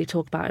 but we don't really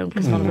talk about it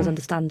because none of us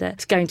understand it,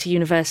 to going to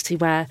university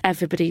where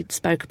everybody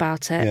spoke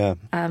about it.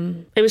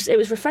 It was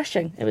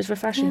refreshing. It was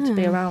refreshing to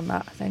be around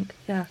that, I think.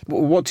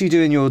 What do you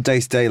do in your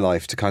day-to-day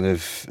life to kind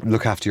of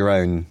look after your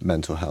own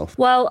mental health?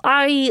 Well,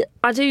 I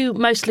do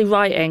mostly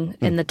writing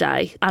in the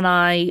day, and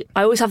I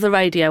always have the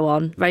Radio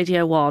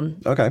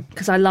 1. Okay.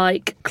 Because I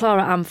like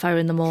Clara Amfo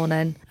in the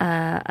morning,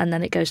 and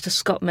then it goes to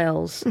Scott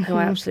Mills, who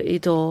I absolutely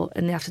adore,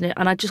 in the afternoon.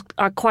 And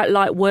I quite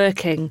like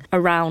working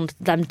around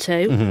them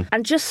too,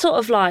 and just sort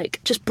of like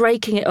just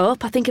breaking it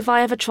up. I think if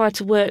I ever tried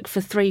to work for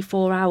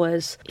 3-4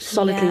 hours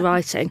solidly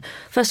writing,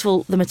 first of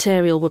all, the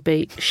material would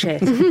be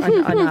shit,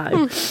 I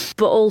know,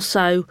 but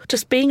also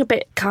just being a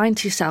bit kind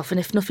to yourself, and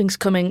if nothing's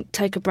coming,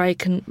 take a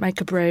break and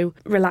make a brew,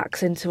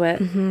 relax into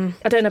it.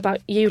 I don't know about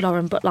you,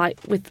 Lauren, but like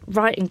with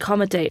writing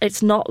comedy,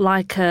 it's not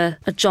like a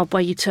job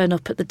where you turn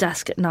up at the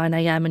desk at 9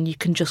 a.m. and you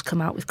can just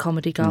come out with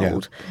comedy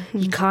gold.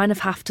 You kind of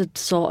have to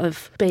sort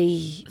of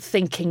be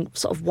thinking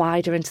sort of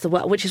wider into the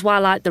world, which is why I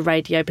like the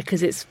radio,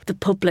 because it's the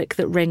public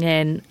that ring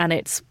in and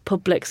it's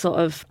public sort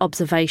of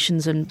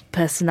observations and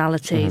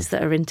personalities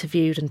that are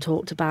interviewed and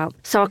talked about.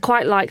 So I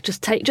quite like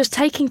just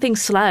taking things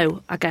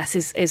slow, I guess,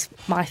 is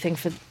my thing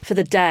for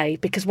the day,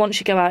 because once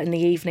you go out in the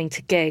evening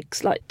to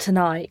gigs, like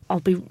tonight,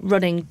 I'll be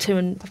running to,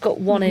 and I've got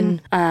one in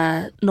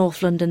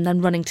North London,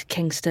 then running to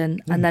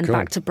Kingston, and then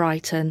back to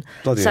Brighton.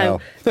 Bloody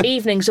so hell.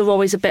 Evenings are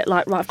always a bit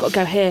like, right, I've got to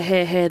go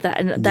here, there,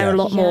 and they're a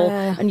lot more,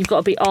 and you've got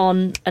to be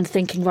on and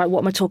thinking, right, what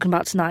am I talking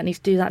about tonight? I need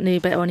to do that new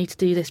bit, or I need to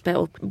do this bit,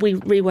 or we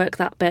rework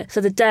that bit.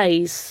 So the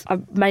days, I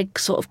make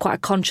sort of quite a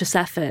conscious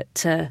effort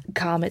to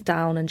calm it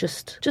down and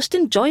just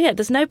enjoy it.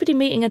 There's nobody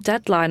meeting a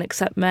deadline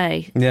except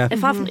me. Yeah.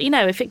 If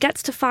if it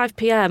gets to 5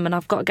 p.m. and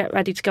I've got to get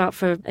ready to go out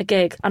for a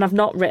gig and I've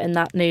not written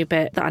that new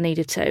bit that I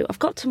needed to, I've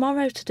got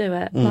tomorrow to do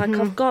it. Like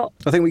I've got.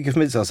 I think we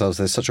convince ourselves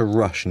there's such a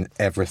rush in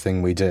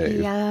everything we do.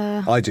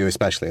 Yeah. I do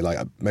especially, like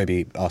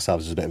maybe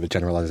ourselves is a bit of a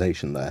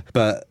generalisation there,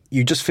 but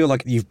you just feel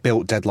like you've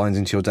built deadlines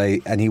into your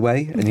day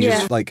anyway, and you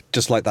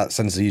just like that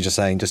sense of you just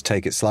saying, just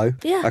take it slow.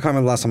 Yeah. I can't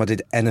remember the last time I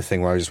did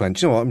anything where I just went,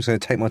 do you know what, I'm just going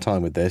to take my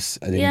time with this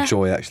and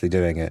enjoy actually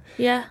doing it.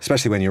 Yeah.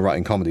 Especially when you're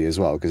writing comedy as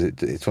well, because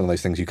it's one of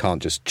those things you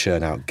can't just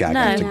churn out gag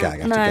after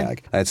gag after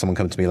gag. I had someone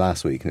come to me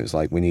last week and it was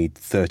like, we need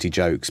 30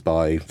 jokes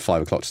by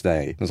 5 o'clock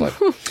today. I was like,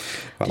 well,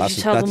 did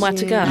you tell them where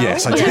to go?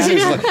 Yes, I did. It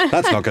was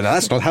like,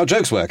 that's not how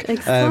jokes work.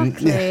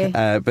 Exactly.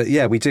 But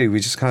yeah, we do. We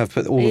just kind of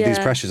put all of these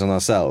pressures on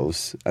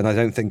ourselves, and I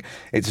don't think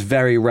it's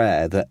very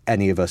rare that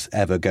any of us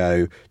ever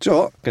go, do you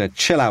know what, I'm going to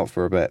chill out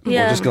for a bit.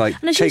 Yeah. Or just like,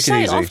 and as take you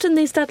say, it easy. often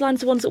these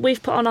deadlines are ones that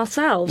we've put on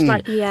ourselves.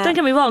 Like, don't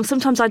get me wrong,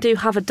 sometimes I do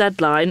have a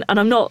deadline and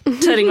I'm not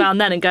turning around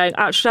then and going,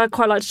 actually, I'd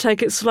quite like to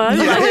take it slow.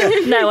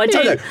 Like, no, I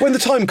do. No, when the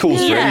time calls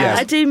for it, yes.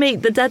 I do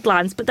meet the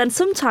deadlines, but then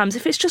sometimes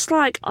if it's just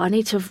like, I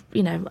need to have,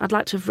 I'd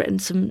like to have written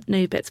some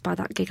new bits by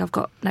that gig I've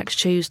got next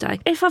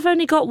Tuesday. If I've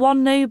only got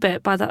one new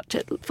bit by that,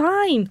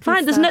 fine.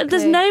 Exactly.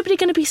 There's nobody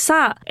going to be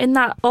sat in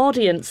that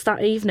audience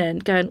that evening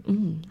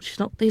going,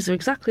 these are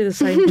exactly the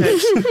same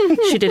jokes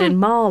she did in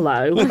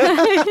Marlow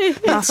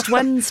last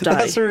Wednesday.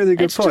 That's a really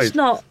good it's point. It's just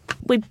not,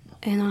 we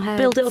in our heads.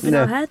 build it up in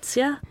our heads,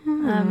 yeah.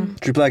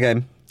 Should we play a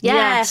game?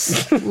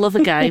 Yes. Love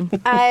a game.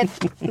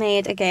 I've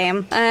made a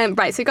game.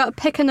 Right, so you've got to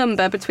pick a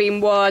number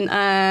between 1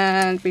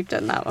 and... We've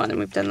done that one and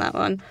we've done that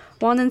one.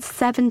 1 and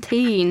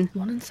 17.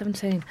 1 and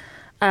 17.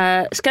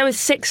 Let's go with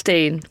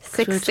 16.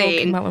 16. We were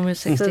talking about when we were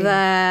 16. So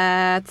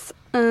that's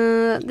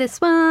this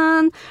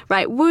one.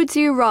 Right, would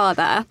you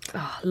rather...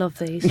 Oh, I love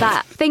these.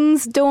 That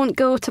things don't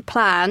go to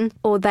plan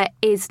or there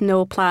is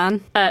no plan?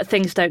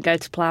 Things don't go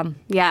to plan.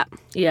 Yeah.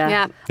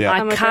 Yeah.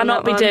 I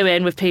cannot be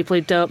doing with people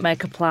who don't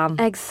make a plan.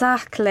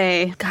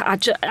 Exactly.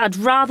 I'd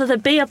rather there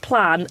be a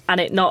plan and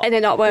it not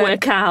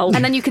work out.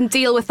 And then you can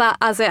deal with that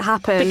as it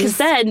happens. Because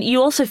then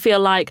you also feel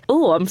like,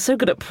 oh, I'm so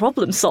good at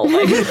problem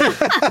solving.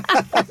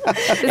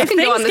 If things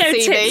go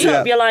tits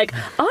up, you're like,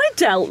 I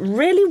dealt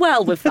really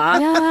well with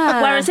that.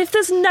 Yeah. Whereas if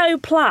there's no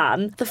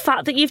plan, the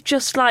fact that you've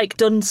just like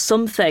done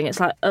something, it's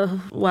like,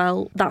 oh,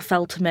 well, that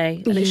fell to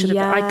me. And it should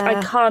have been.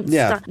 I can't.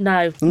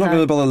 No. I'm not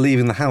going to bother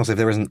leaving the house if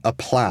there isn't a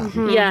plan.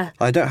 Mm-hmm. Yeah.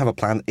 I don't have a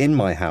plan in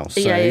my house.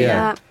 So,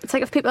 yeah. It's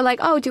like if people are like,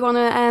 oh, do you want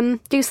to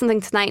do something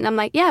tonight? And I'm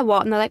like, yeah,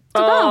 what? And they're like,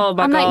 oh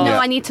my I'm God. like, no,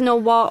 I need to know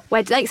what.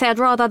 Like, say, I'd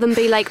rather than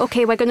be like,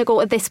 okay, we're going to go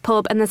to this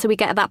pub, and then so we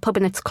get to that pub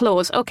and it's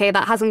closed. Okay,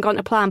 that hasn't gone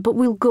to plan, but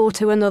we'll go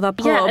to another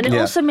pub. Yeah, and it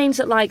also means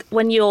that, like,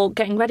 when you're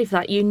getting ready for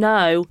that,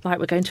 right,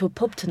 we're going to a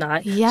pub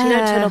tonight. Yeah. So you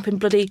don't turn up in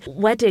bloody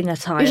wedding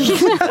attire or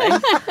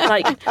something.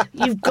 Like,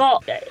 you've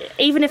got,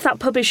 even if that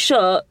pub is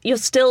shut, you're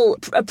still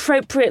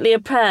appropriately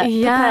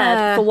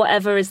prepared for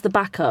whatever is the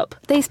backup.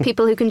 These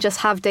people who can just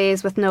have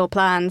days with no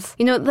plans.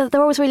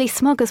 They're always really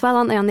smug as well,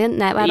 aren't they, on the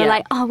internet, where they're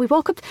like, oh, we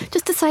woke up,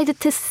 just decided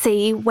to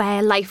see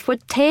where life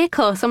would take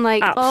us. I'm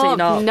like,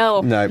 absolutely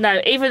not.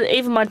 No.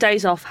 Even my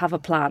days off have a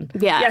plan.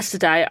 Yeah.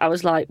 Yesterday, I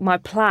was like, my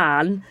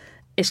plan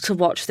is to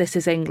watch This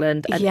Is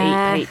England and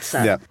eat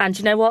pizza. Yeah. And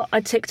you know what? I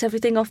ticked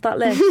everything off that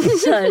list.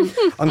 So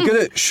I'm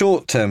good at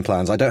short-term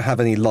plans. I don't have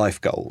any life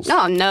goals.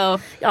 Oh, no.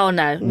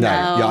 No.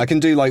 Yeah, I can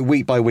do like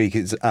week by week.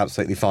 It's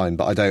absolutely fine,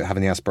 but I don't have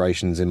any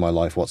aspirations in my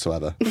life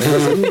whatsoever.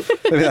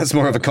 Maybe that's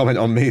more of a comment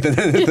on me than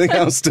anything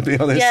else, to be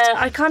honest. Yeah,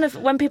 I kind of,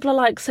 when people are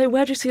like, so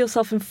where do you see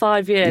yourself in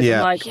 5 years?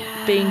 Yeah. I'm like,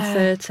 being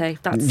 30.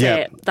 That's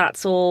it.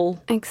 That's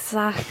all.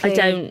 Exactly. I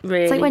don't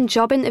really. It's like when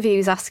job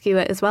interviews ask you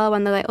it as well,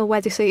 when they're like, oh,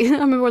 where do you see... I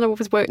remember when I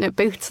was working at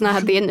Boots and I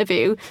had the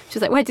interview, she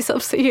was like, where do you sort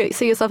of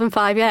see yourself in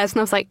 5 years?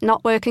 And I was like,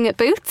 not working at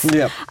Boots.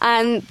 Yep.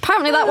 And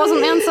apparently that wasn't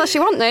the answer she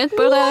wanted.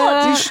 But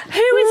who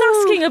is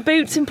asking a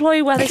Boots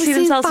employee where they see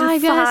themselves in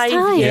 5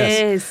 years?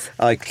 Yes.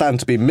 I plan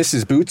to be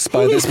Mrs. Boots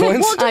by this point.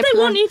 What did they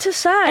want you to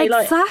say?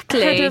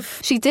 Exactly.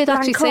 She did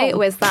actually say it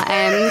was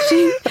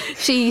that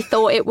she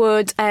thought it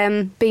would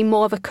be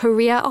more of a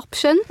career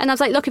option. And I was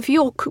like, look, if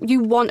you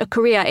want a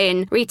career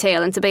in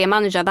retail and to be a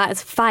manager, that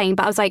is fine.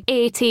 But I was like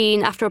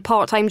 18 after a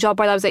part-time job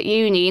while I was at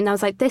uni, and I was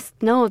was like,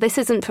 this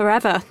isn't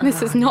forever.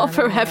 This is not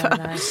forever.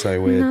 No.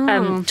 So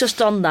weird.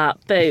 Just on that,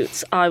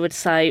 Boots, I would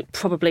say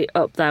probably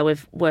up there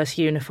with worst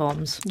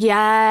uniforms.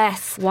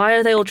 Yes. Why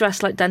are they all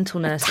dressed like dental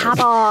nurses?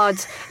 Tabard.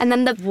 And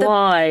then the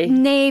Why?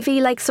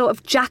 navy like sort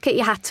of jacket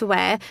you had to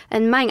wear.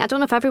 And mine, I don't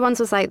know if everyone's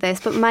was like this,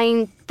 but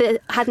mine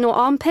had no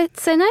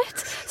armpits in it.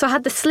 So I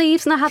had the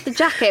sleeves and I had the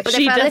jacket. But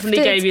she if I definitely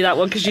lifted, gave you that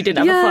one because you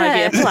didn't have a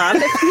 5-year plan.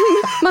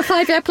 My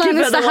 5-year plan Give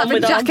is her to the have one a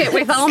with jacket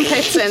with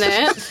armpits in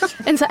it.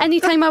 And so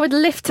any time I would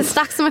lift to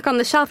stack something on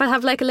the shelf, I'd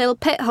have like a little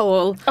pit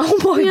hole. Oh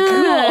my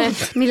God.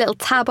 My little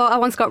tabard. I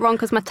once got wrong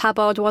because my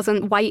tabard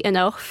wasn't white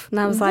enough.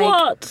 And I was like,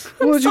 what?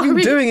 What have you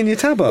been doing in your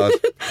tabard?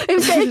 It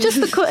was just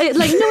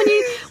like, you know,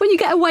 when you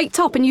get a white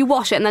top and you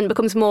wash it and then it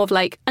becomes more of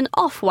like an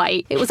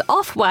off-white. It was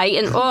off-white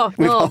and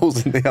With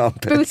holes in the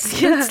armpits.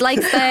 Boots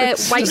like their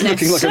whiteness.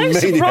 looking like a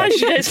maniac.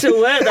 Surprised you don't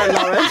still wear that,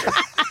 Lauren.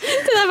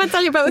 Did I ever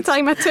tell you about the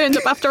time I turned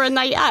up after a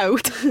night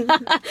out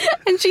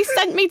and she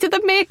sent me to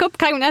the makeup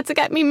counter to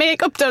get me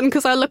makeup done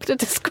because I looked a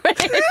disgrace?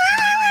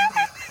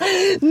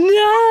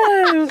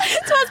 No.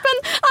 So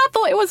I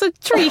thought it was a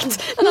treat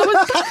and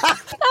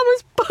I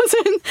was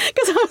buzzing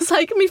because I was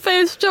like, my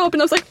first job,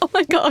 and I was like, oh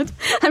my God,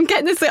 I'm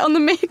getting to sit on the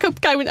makeup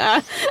counter.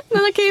 And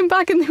then I came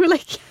back and they were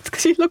like, yes,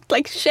 because you looked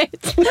like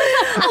shit.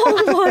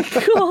 Oh my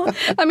God.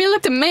 I mean, it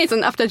looked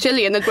amazing after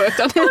Gillian had worked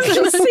on it. I'm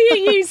just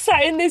seeing you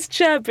sat in this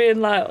chair being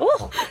like,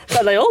 oh,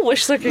 but they all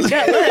wish they could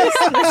get this.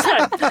 And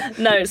it's like,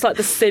 no, it's like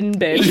the sin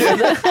bin for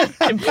the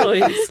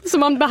employees.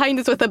 Someone behind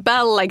us with a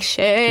bell like,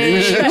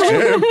 shit.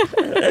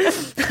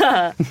 We've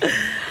got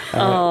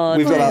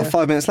about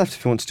 5 minutes left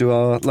if you want to do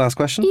our last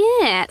question.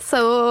 Yeah,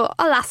 so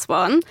our last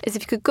one is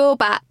if you could go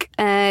back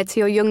to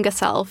your younger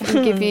self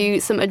and give you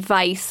some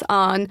advice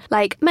on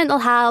like mental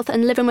health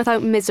and living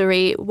without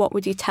misery, what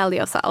would you tell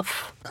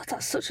yourself? God,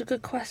 that's such a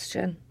good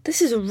question. This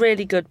is a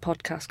really good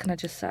podcast, can I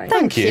just say?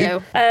 Thank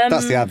you.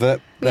 That's the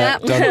advert. Yeah.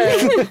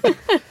 Done.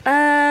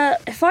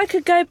 If I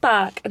could go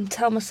back and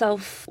tell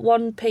myself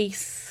one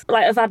piece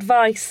like of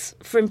advice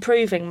for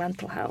improving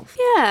mental health.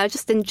 Yeah,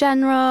 just in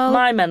general.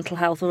 My mental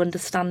health or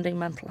understanding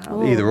mental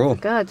health. Either or.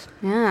 Good.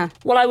 Yeah.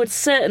 Well, I would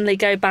certainly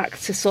go back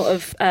to sort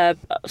of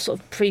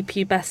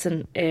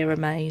prepubescent era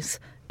Maze.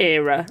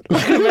 Era,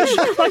 like I'm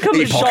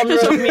a genre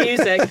of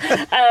music.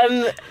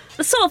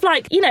 Sort of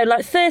like, you know,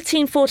 like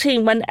 13,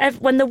 14,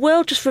 when the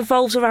world just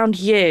revolves around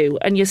you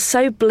and you're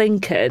so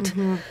blinkered.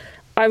 Mm-hmm.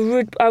 I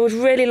would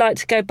really like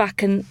to go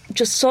back and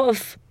just sort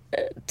of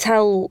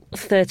tell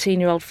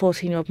 13-year-old,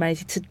 14-year-old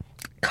Maisie to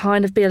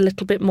kind of be a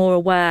little bit more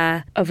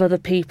aware of other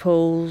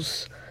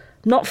people's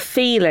not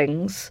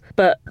feelings,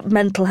 but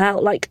mental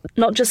health. Like,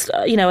 not just,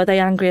 you know, are they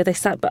angry, are they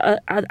sad,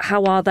 but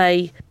how are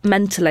they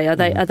mentally? Are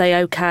they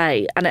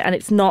okay? And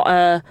it's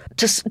not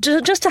just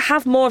to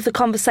have more of the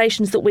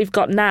conversations that we've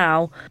got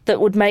now that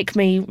would make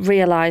me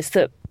realise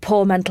that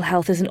poor mental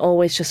health isn't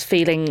always just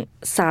feeling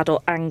sad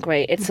or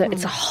angry. It's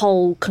a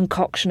whole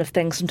concoction of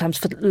things, sometimes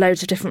for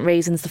loads of different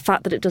reasons. The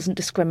fact that it doesn't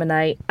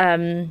discriminate,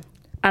 and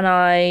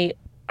I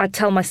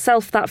tell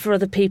myself that for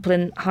other people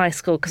in high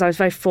school because I was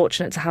very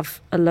fortunate to have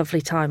a lovely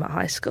time at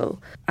high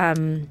school.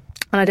 And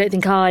I don't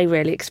think I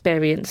really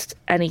experienced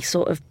any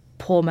sort of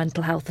poor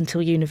mental health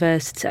until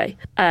university.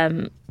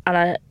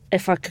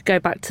 If I could go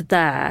back to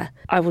there,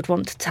 I would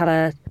want to tell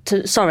her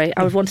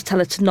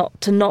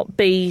to not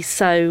be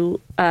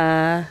so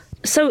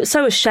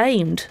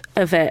ashamed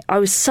of it. I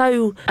was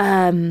so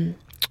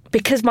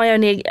because my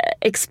only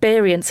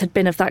experience had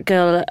been of that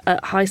girl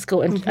at high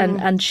school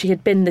and she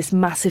had been this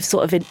massive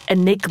sort of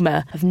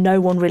enigma of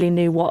no one really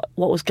knew what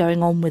was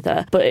going on with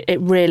her. But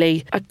it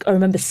really, I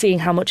remember seeing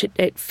how much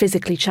it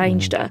physically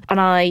changed her.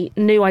 And I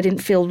knew I didn't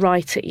feel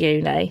right at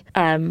uni.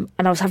 And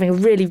I was having a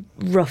really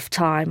rough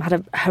time, had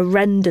a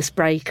horrendous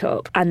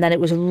breakup. And then it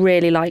was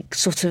really like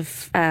sort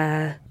of...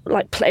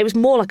 it was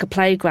more like a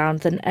playground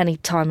than any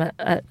time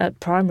at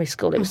primary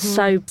school. It was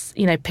so,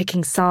 you know,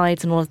 picking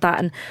sides and all of that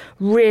and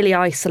really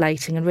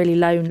isolating and really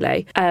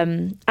lonely.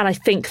 And I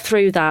think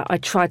through that, I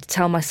tried to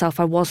tell myself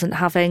I wasn't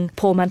having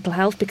poor mental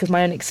health because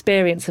my own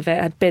experience of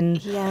it had been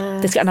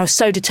this. And I was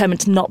so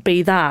determined to not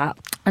be that.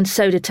 And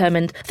so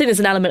determined. I think there's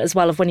an element as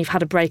well of when you've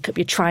had a breakup,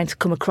 you're trying to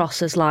come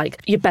across as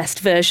like your best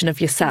version of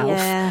yourself.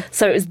 Yeah.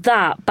 So it was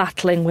that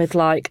battling with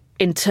like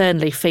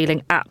internally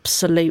feeling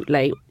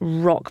absolutely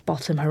rock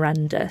bottom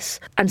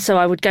horrendous. And so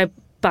I would go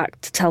back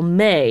to tell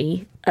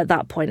me at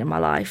that point in my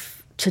life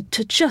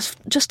to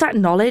just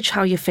acknowledge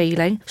how you're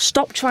feeling.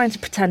 Stop trying to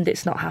pretend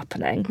it's not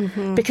happening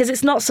because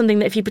it's not something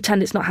that if you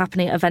pretend it's not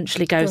happening, it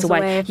eventually goes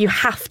away. You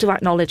have to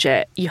acknowledge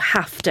it. You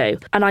have to.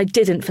 And I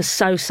didn't for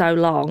so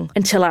long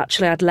until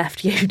actually I'd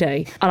left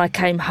uni and I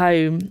came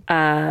home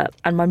and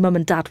my mum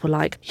and dad were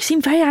like, you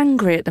seem very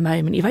angry at the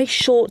moment. You're very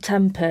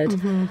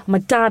short-tempered. My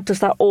dad does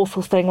that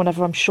awful thing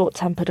whenever I'm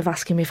short-tempered of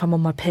asking me if I'm on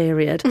my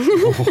period.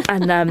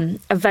 And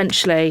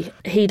eventually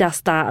he'd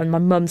asked that and my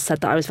mum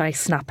said that I was very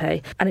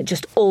snappy and it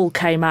just all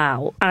came came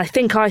out, and I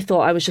think I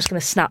thought I was just going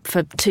to snap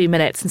for 2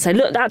 minutes and say,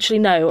 look, actually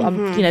no,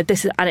 I'm, you know,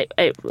 this is, and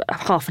it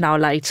half an hour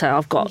later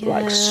I've got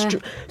like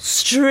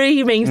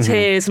streaming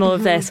tears and all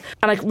of this,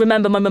 and I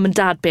remember my mum and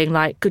dad being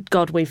like, good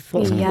God,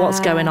 what's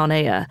going on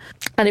here?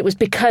 And it was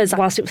because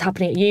whilst it was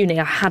happening at uni,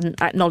 I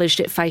hadn't acknowledged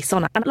it face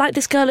on. And like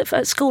this girl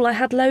at school, I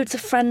had loads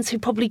of friends who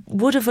probably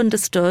would have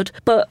understood,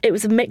 but it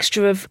was a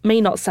mixture of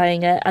me not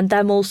saying it and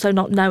them also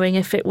not knowing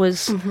if it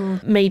was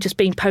me just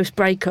being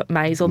post-breakup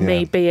Maze or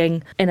me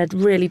being in a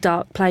really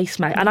dark place,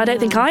 mate. And I don't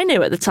think I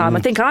knew at the time. I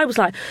think I was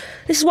like,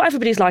 this is what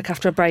everybody's like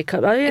after a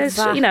breakup.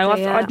 Exactly, you know,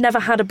 I'd never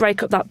had a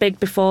breakup that big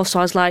before, so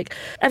I was like,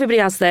 everybody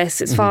has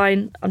this, it's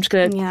fine. I'm just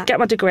going to get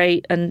my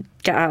degree and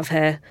get out of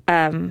here,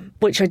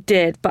 which I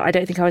did, but I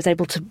don't think I was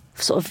able to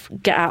sort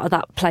of get out of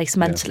that place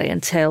mentally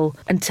until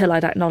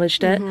I'd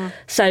acknowledged it.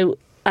 So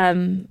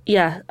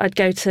I'd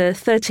go to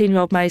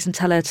 13-year-old Maze and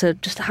tell her to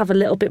just have a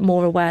little bit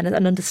more awareness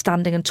and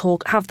understanding and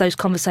have those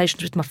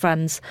conversations with my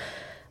friends.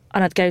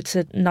 And I'd go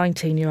to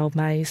 19-year-old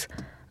Maze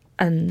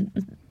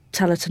and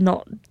tell her to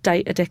not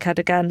date a dickhead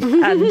again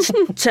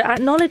and to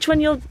acknowledge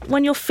when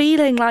you're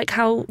feeling like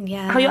how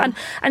you're,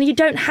 and you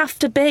don't have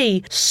to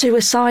be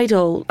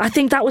suicidal. I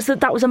think that was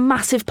a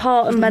massive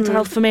part of mental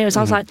health for me. I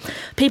was like,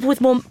 people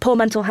with poor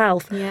mental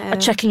health are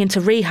checking into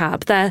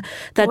rehab. They're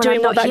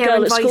doing what that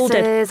girl at school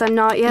did. I'm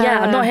not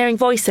hearing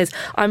voices.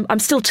 I'm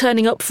still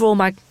turning up for all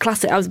my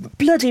classes. I was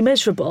bloody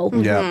miserable.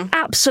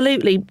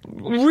 Absolutely,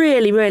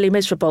 really, really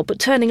miserable, but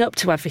turning up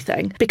to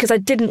everything because I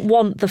didn't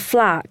want the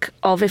flack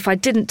of if I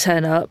didn't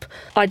turn up,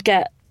 I'd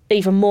get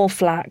even more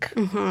flack,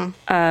 and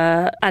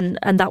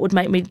that would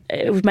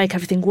make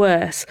everything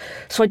worse.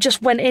 So I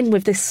just went in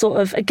with this sort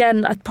of,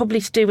 again,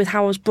 probably to do with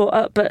how I was brought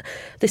up, but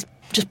this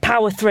just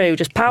power through,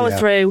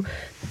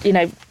 you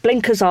know,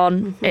 blinkers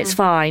on, it's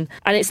fine.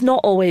 And it's not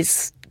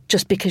always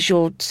just because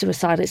you're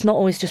suicidal. It's not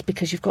always just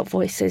because you've got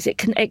voices. It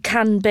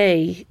can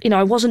be, you know,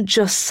 I wasn't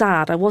just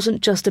sad. I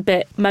wasn't just a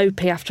bit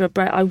mopey after a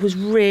break. I was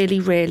really,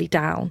 really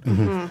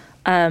down.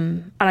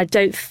 And I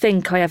don't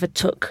think I ever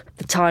took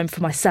the time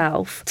for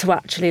myself to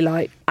actually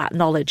like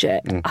acknowledge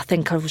it. I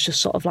think I was just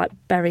sort of like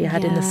bury your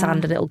head in the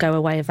sand and it'll go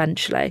away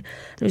eventually.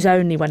 It was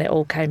only when it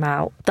all came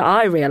out that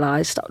I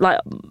realised, like,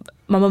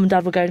 my mum and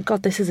dad were going,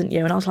 God, this isn't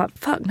you. And I was like,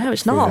 fuck, no,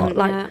 it's not.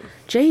 Like,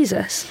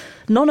 Jesus.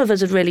 None of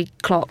us had really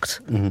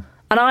clocked. And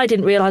I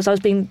didn't realise I was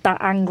being that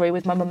angry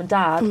with my mum and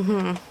dad.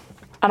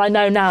 And I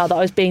know now that I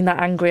was being that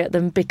angry at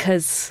them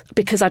because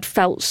I'd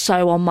felt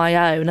so on my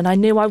own and I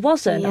knew I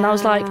wasn't. And I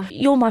was like,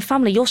 you're my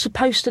family. You're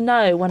supposed to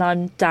know when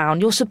I'm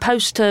down. You're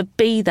supposed to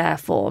be there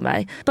for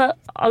me. But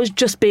I was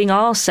just being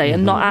arsey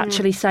and not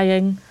actually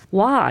saying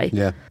why.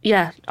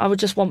 Yeah, I would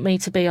just want me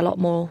to be a lot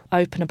more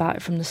open about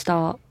it from the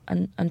start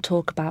and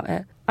talk about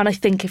it. And I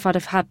think if I'd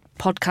have had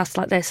podcasts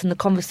like this and the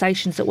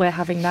conversations that we're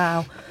having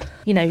now,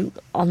 you know,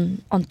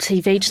 on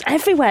TV, just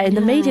everywhere in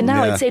the media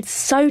now, it's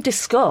so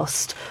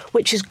discussed,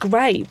 which is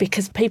great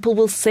because people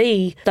will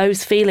see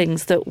those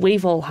feelings that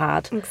we've all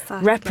had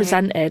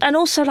represented. And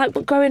also, like,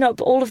 growing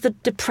up, all of the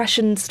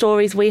depression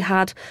stories we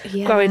had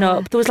growing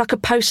up, there was like a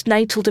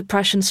postnatal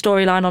depression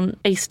storyline on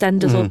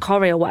EastEnders or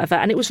Corrie or whatever,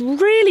 and it was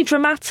really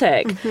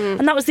dramatic.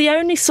 And that was the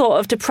only sort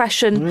of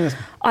depression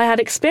I had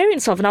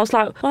experience of. And I was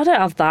like, well, I don't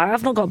have that.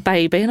 I've not got a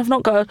baby and I've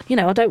not got, you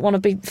know, I don't want to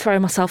be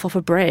throwing myself off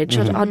a bridge.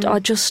 I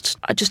just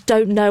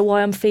don't know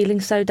why I'm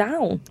feeling so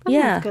down.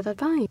 That's good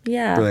advice.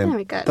 Brilliant. There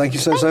we go. Thank you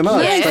so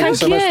much. Thank you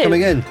so much for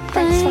coming in.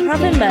 Thanks for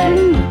having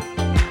me.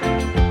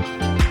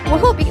 We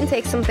hope you can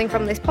take something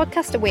from this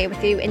podcast away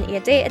with you into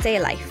your day-to-day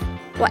life.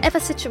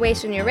 Whatever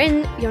situation you're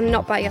in, you're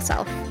not by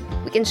yourself.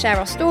 We can share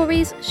our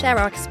stories, share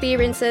our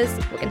experiences.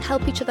 We can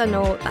help each other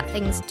know that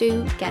things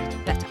do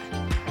get better.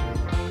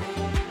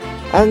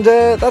 And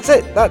that's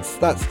it.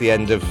 That's the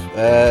end of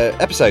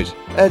episode.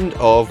 End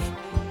of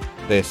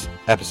this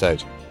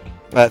episode.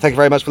 Thank you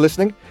very much for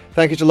listening.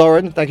 Thank you to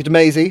Lauren. Thank you to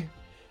Maisie.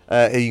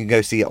 You can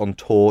go see it on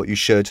tour. You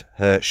should.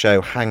 Her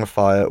show Hang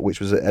Fire, which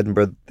was at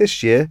Edinburgh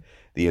this year,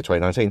 the year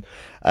 2019,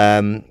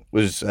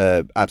 was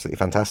absolutely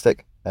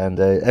fantastic. And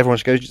everyone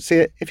should go see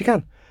it if you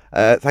can.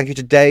 Thank you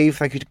to Dave.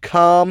 Thank you to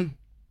Calm.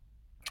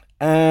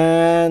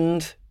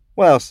 And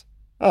what else?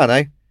 I don't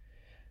know.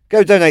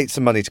 Go donate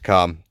some money to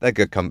Calm. They're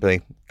good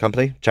company,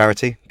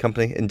 charity,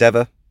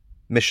 endeavour,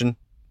 mission.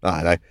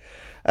 I don't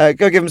know.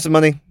 Go give them some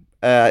money.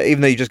 Even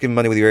though you just give them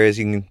money with your ears,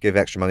 you can give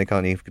extra money,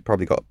 can't you? You've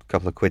probably got a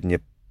couple of quid in your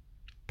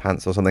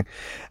pants or something.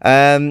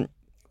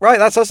 Right,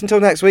 that's us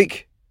until next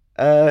week.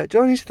 Do I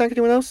need to thank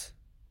anyone else?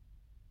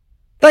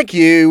 Thank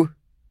you.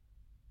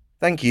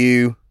 Thank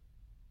you.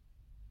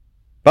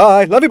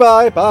 Bye. Love you,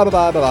 bye. Bye, bye,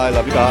 bye, bye, bye.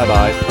 Love you, bye,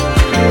 bye.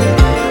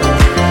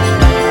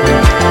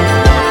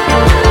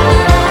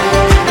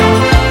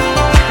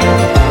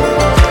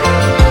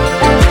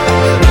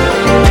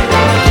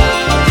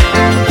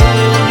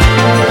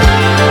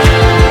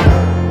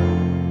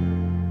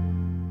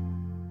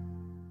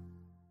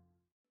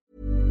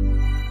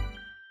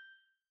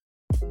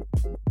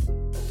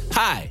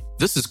 Hi,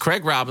 this is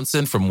Craig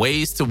Robinson from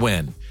Ways to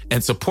Win,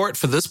 and support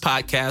for this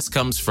podcast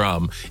comes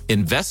from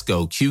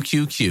Invesco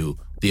QQQ,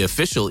 the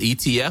official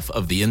ETF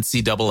of the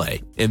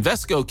NCAA.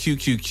 Invesco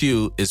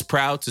QQQ is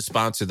proud to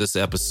sponsor this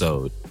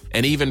episode,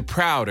 and even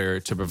prouder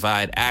to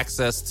provide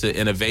access to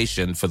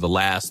innovation for the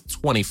last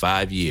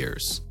 25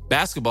 years.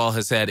 Basketball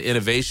has had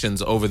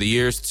innovations over the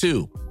years,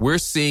 too. We're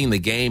seeing the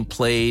game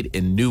played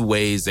in new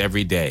ways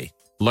every day.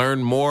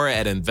 Learn more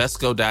at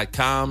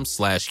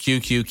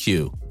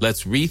Invesco.com/QQQ.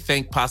 Let's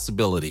rethink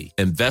possibility.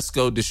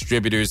 Invesco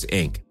Distributors,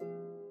 Inc.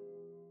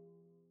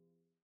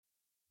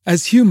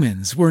 As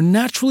humans, we're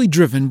naturally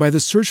driven by the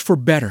search for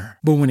better.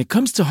 But when it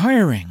comes to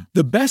hiring,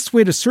 the best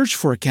way to search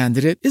for a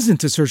candidate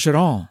isn't to search at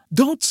all.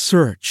 Don't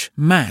search,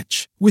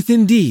 match with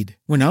Indeed.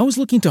 When I was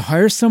looking to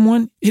hire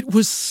someone, it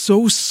was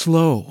so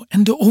slow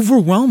and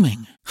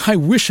overwhelming. I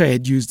wish I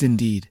had used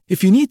Indeed.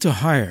 If you need to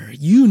hire,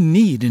 you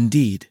need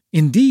Indeed.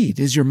 Indeed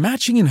is your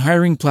matching and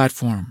hiring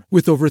platform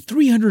with over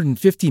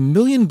 350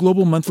 million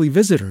global monthly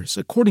visitors,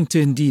 according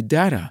to Indeed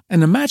data,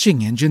 and a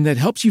matching engine that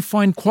helps you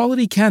find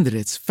quality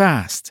candidates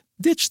fast.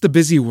 Ditch the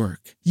busy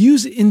work.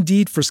 Use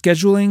Indeed for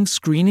scheduling,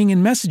 screening,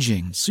 and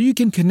messaging so you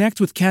can connect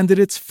with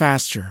candidates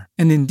faster.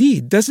 And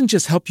Indeed doesn't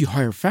just help you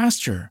hire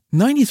faster.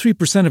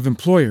 93% of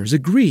employers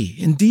agree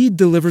Indeed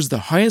delivers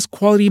the highest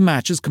quality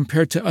matches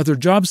compared to other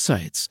job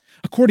sites,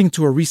 according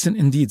to a recent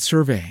Indeed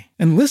survey.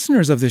 And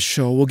listeners of this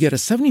show will get a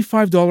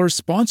 $75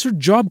 sponsored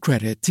job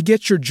credit to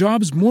get your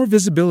jobs more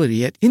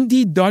visibility at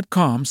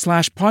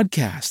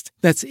Indeed.com/podcast.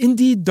 That's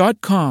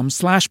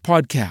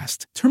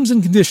Indeed.com/podcast. Terms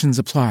and conditions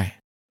apply.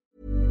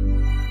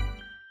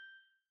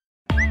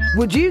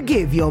 Would you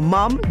give your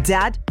mum,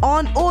 dad,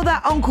 aunt, or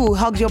that uncle who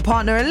hugs your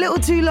partner a little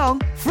too long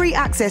free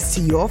access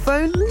to your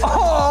phone?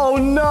 Oh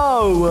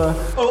no!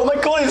 Oh my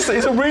god, it's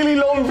a really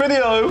long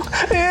video.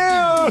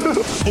 Ew!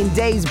 In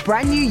Dave's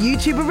brand new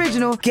YouTube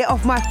original, Get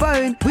Off My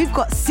Phone, we've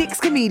got 6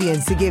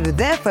 comedians to give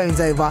their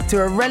phones over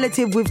to a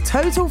relative with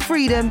total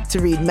freedom to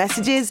read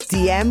messages,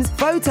 DMs,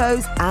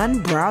 photos,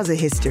 and browser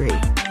history.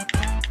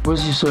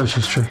 Where's your search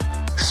history?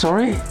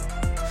 Sorry?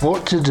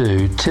 What to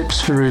do,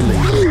 tips for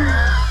relief.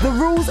 The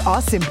rules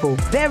are simple.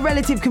 Their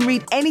relative can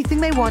read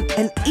anything they want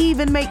and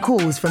even make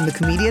calls from the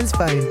comedian's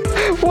phone.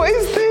 What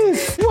is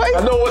this? I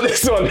know what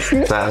this one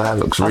is. That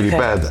looks really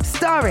bad.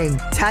 Starring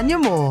Tanya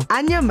Moore,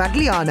 Anya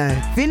Magliano,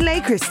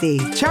 Finlay Christie,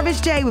 Travis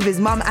J with his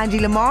mum Angie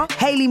Lamar,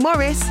 Hayley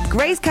Morris,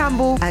 Grace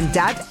Campbell, and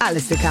dad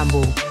Alistair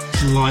Campbell.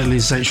 Slightly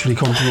sexually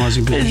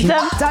compromising people.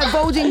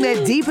 Divulging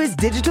their deepest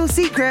digital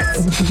secrets.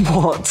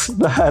 What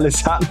the hell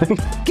is happening?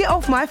 Get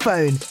Off My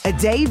Phone, a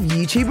Dave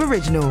YouTube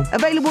original.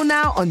 Available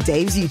now on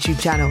Dave's YouTube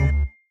channel.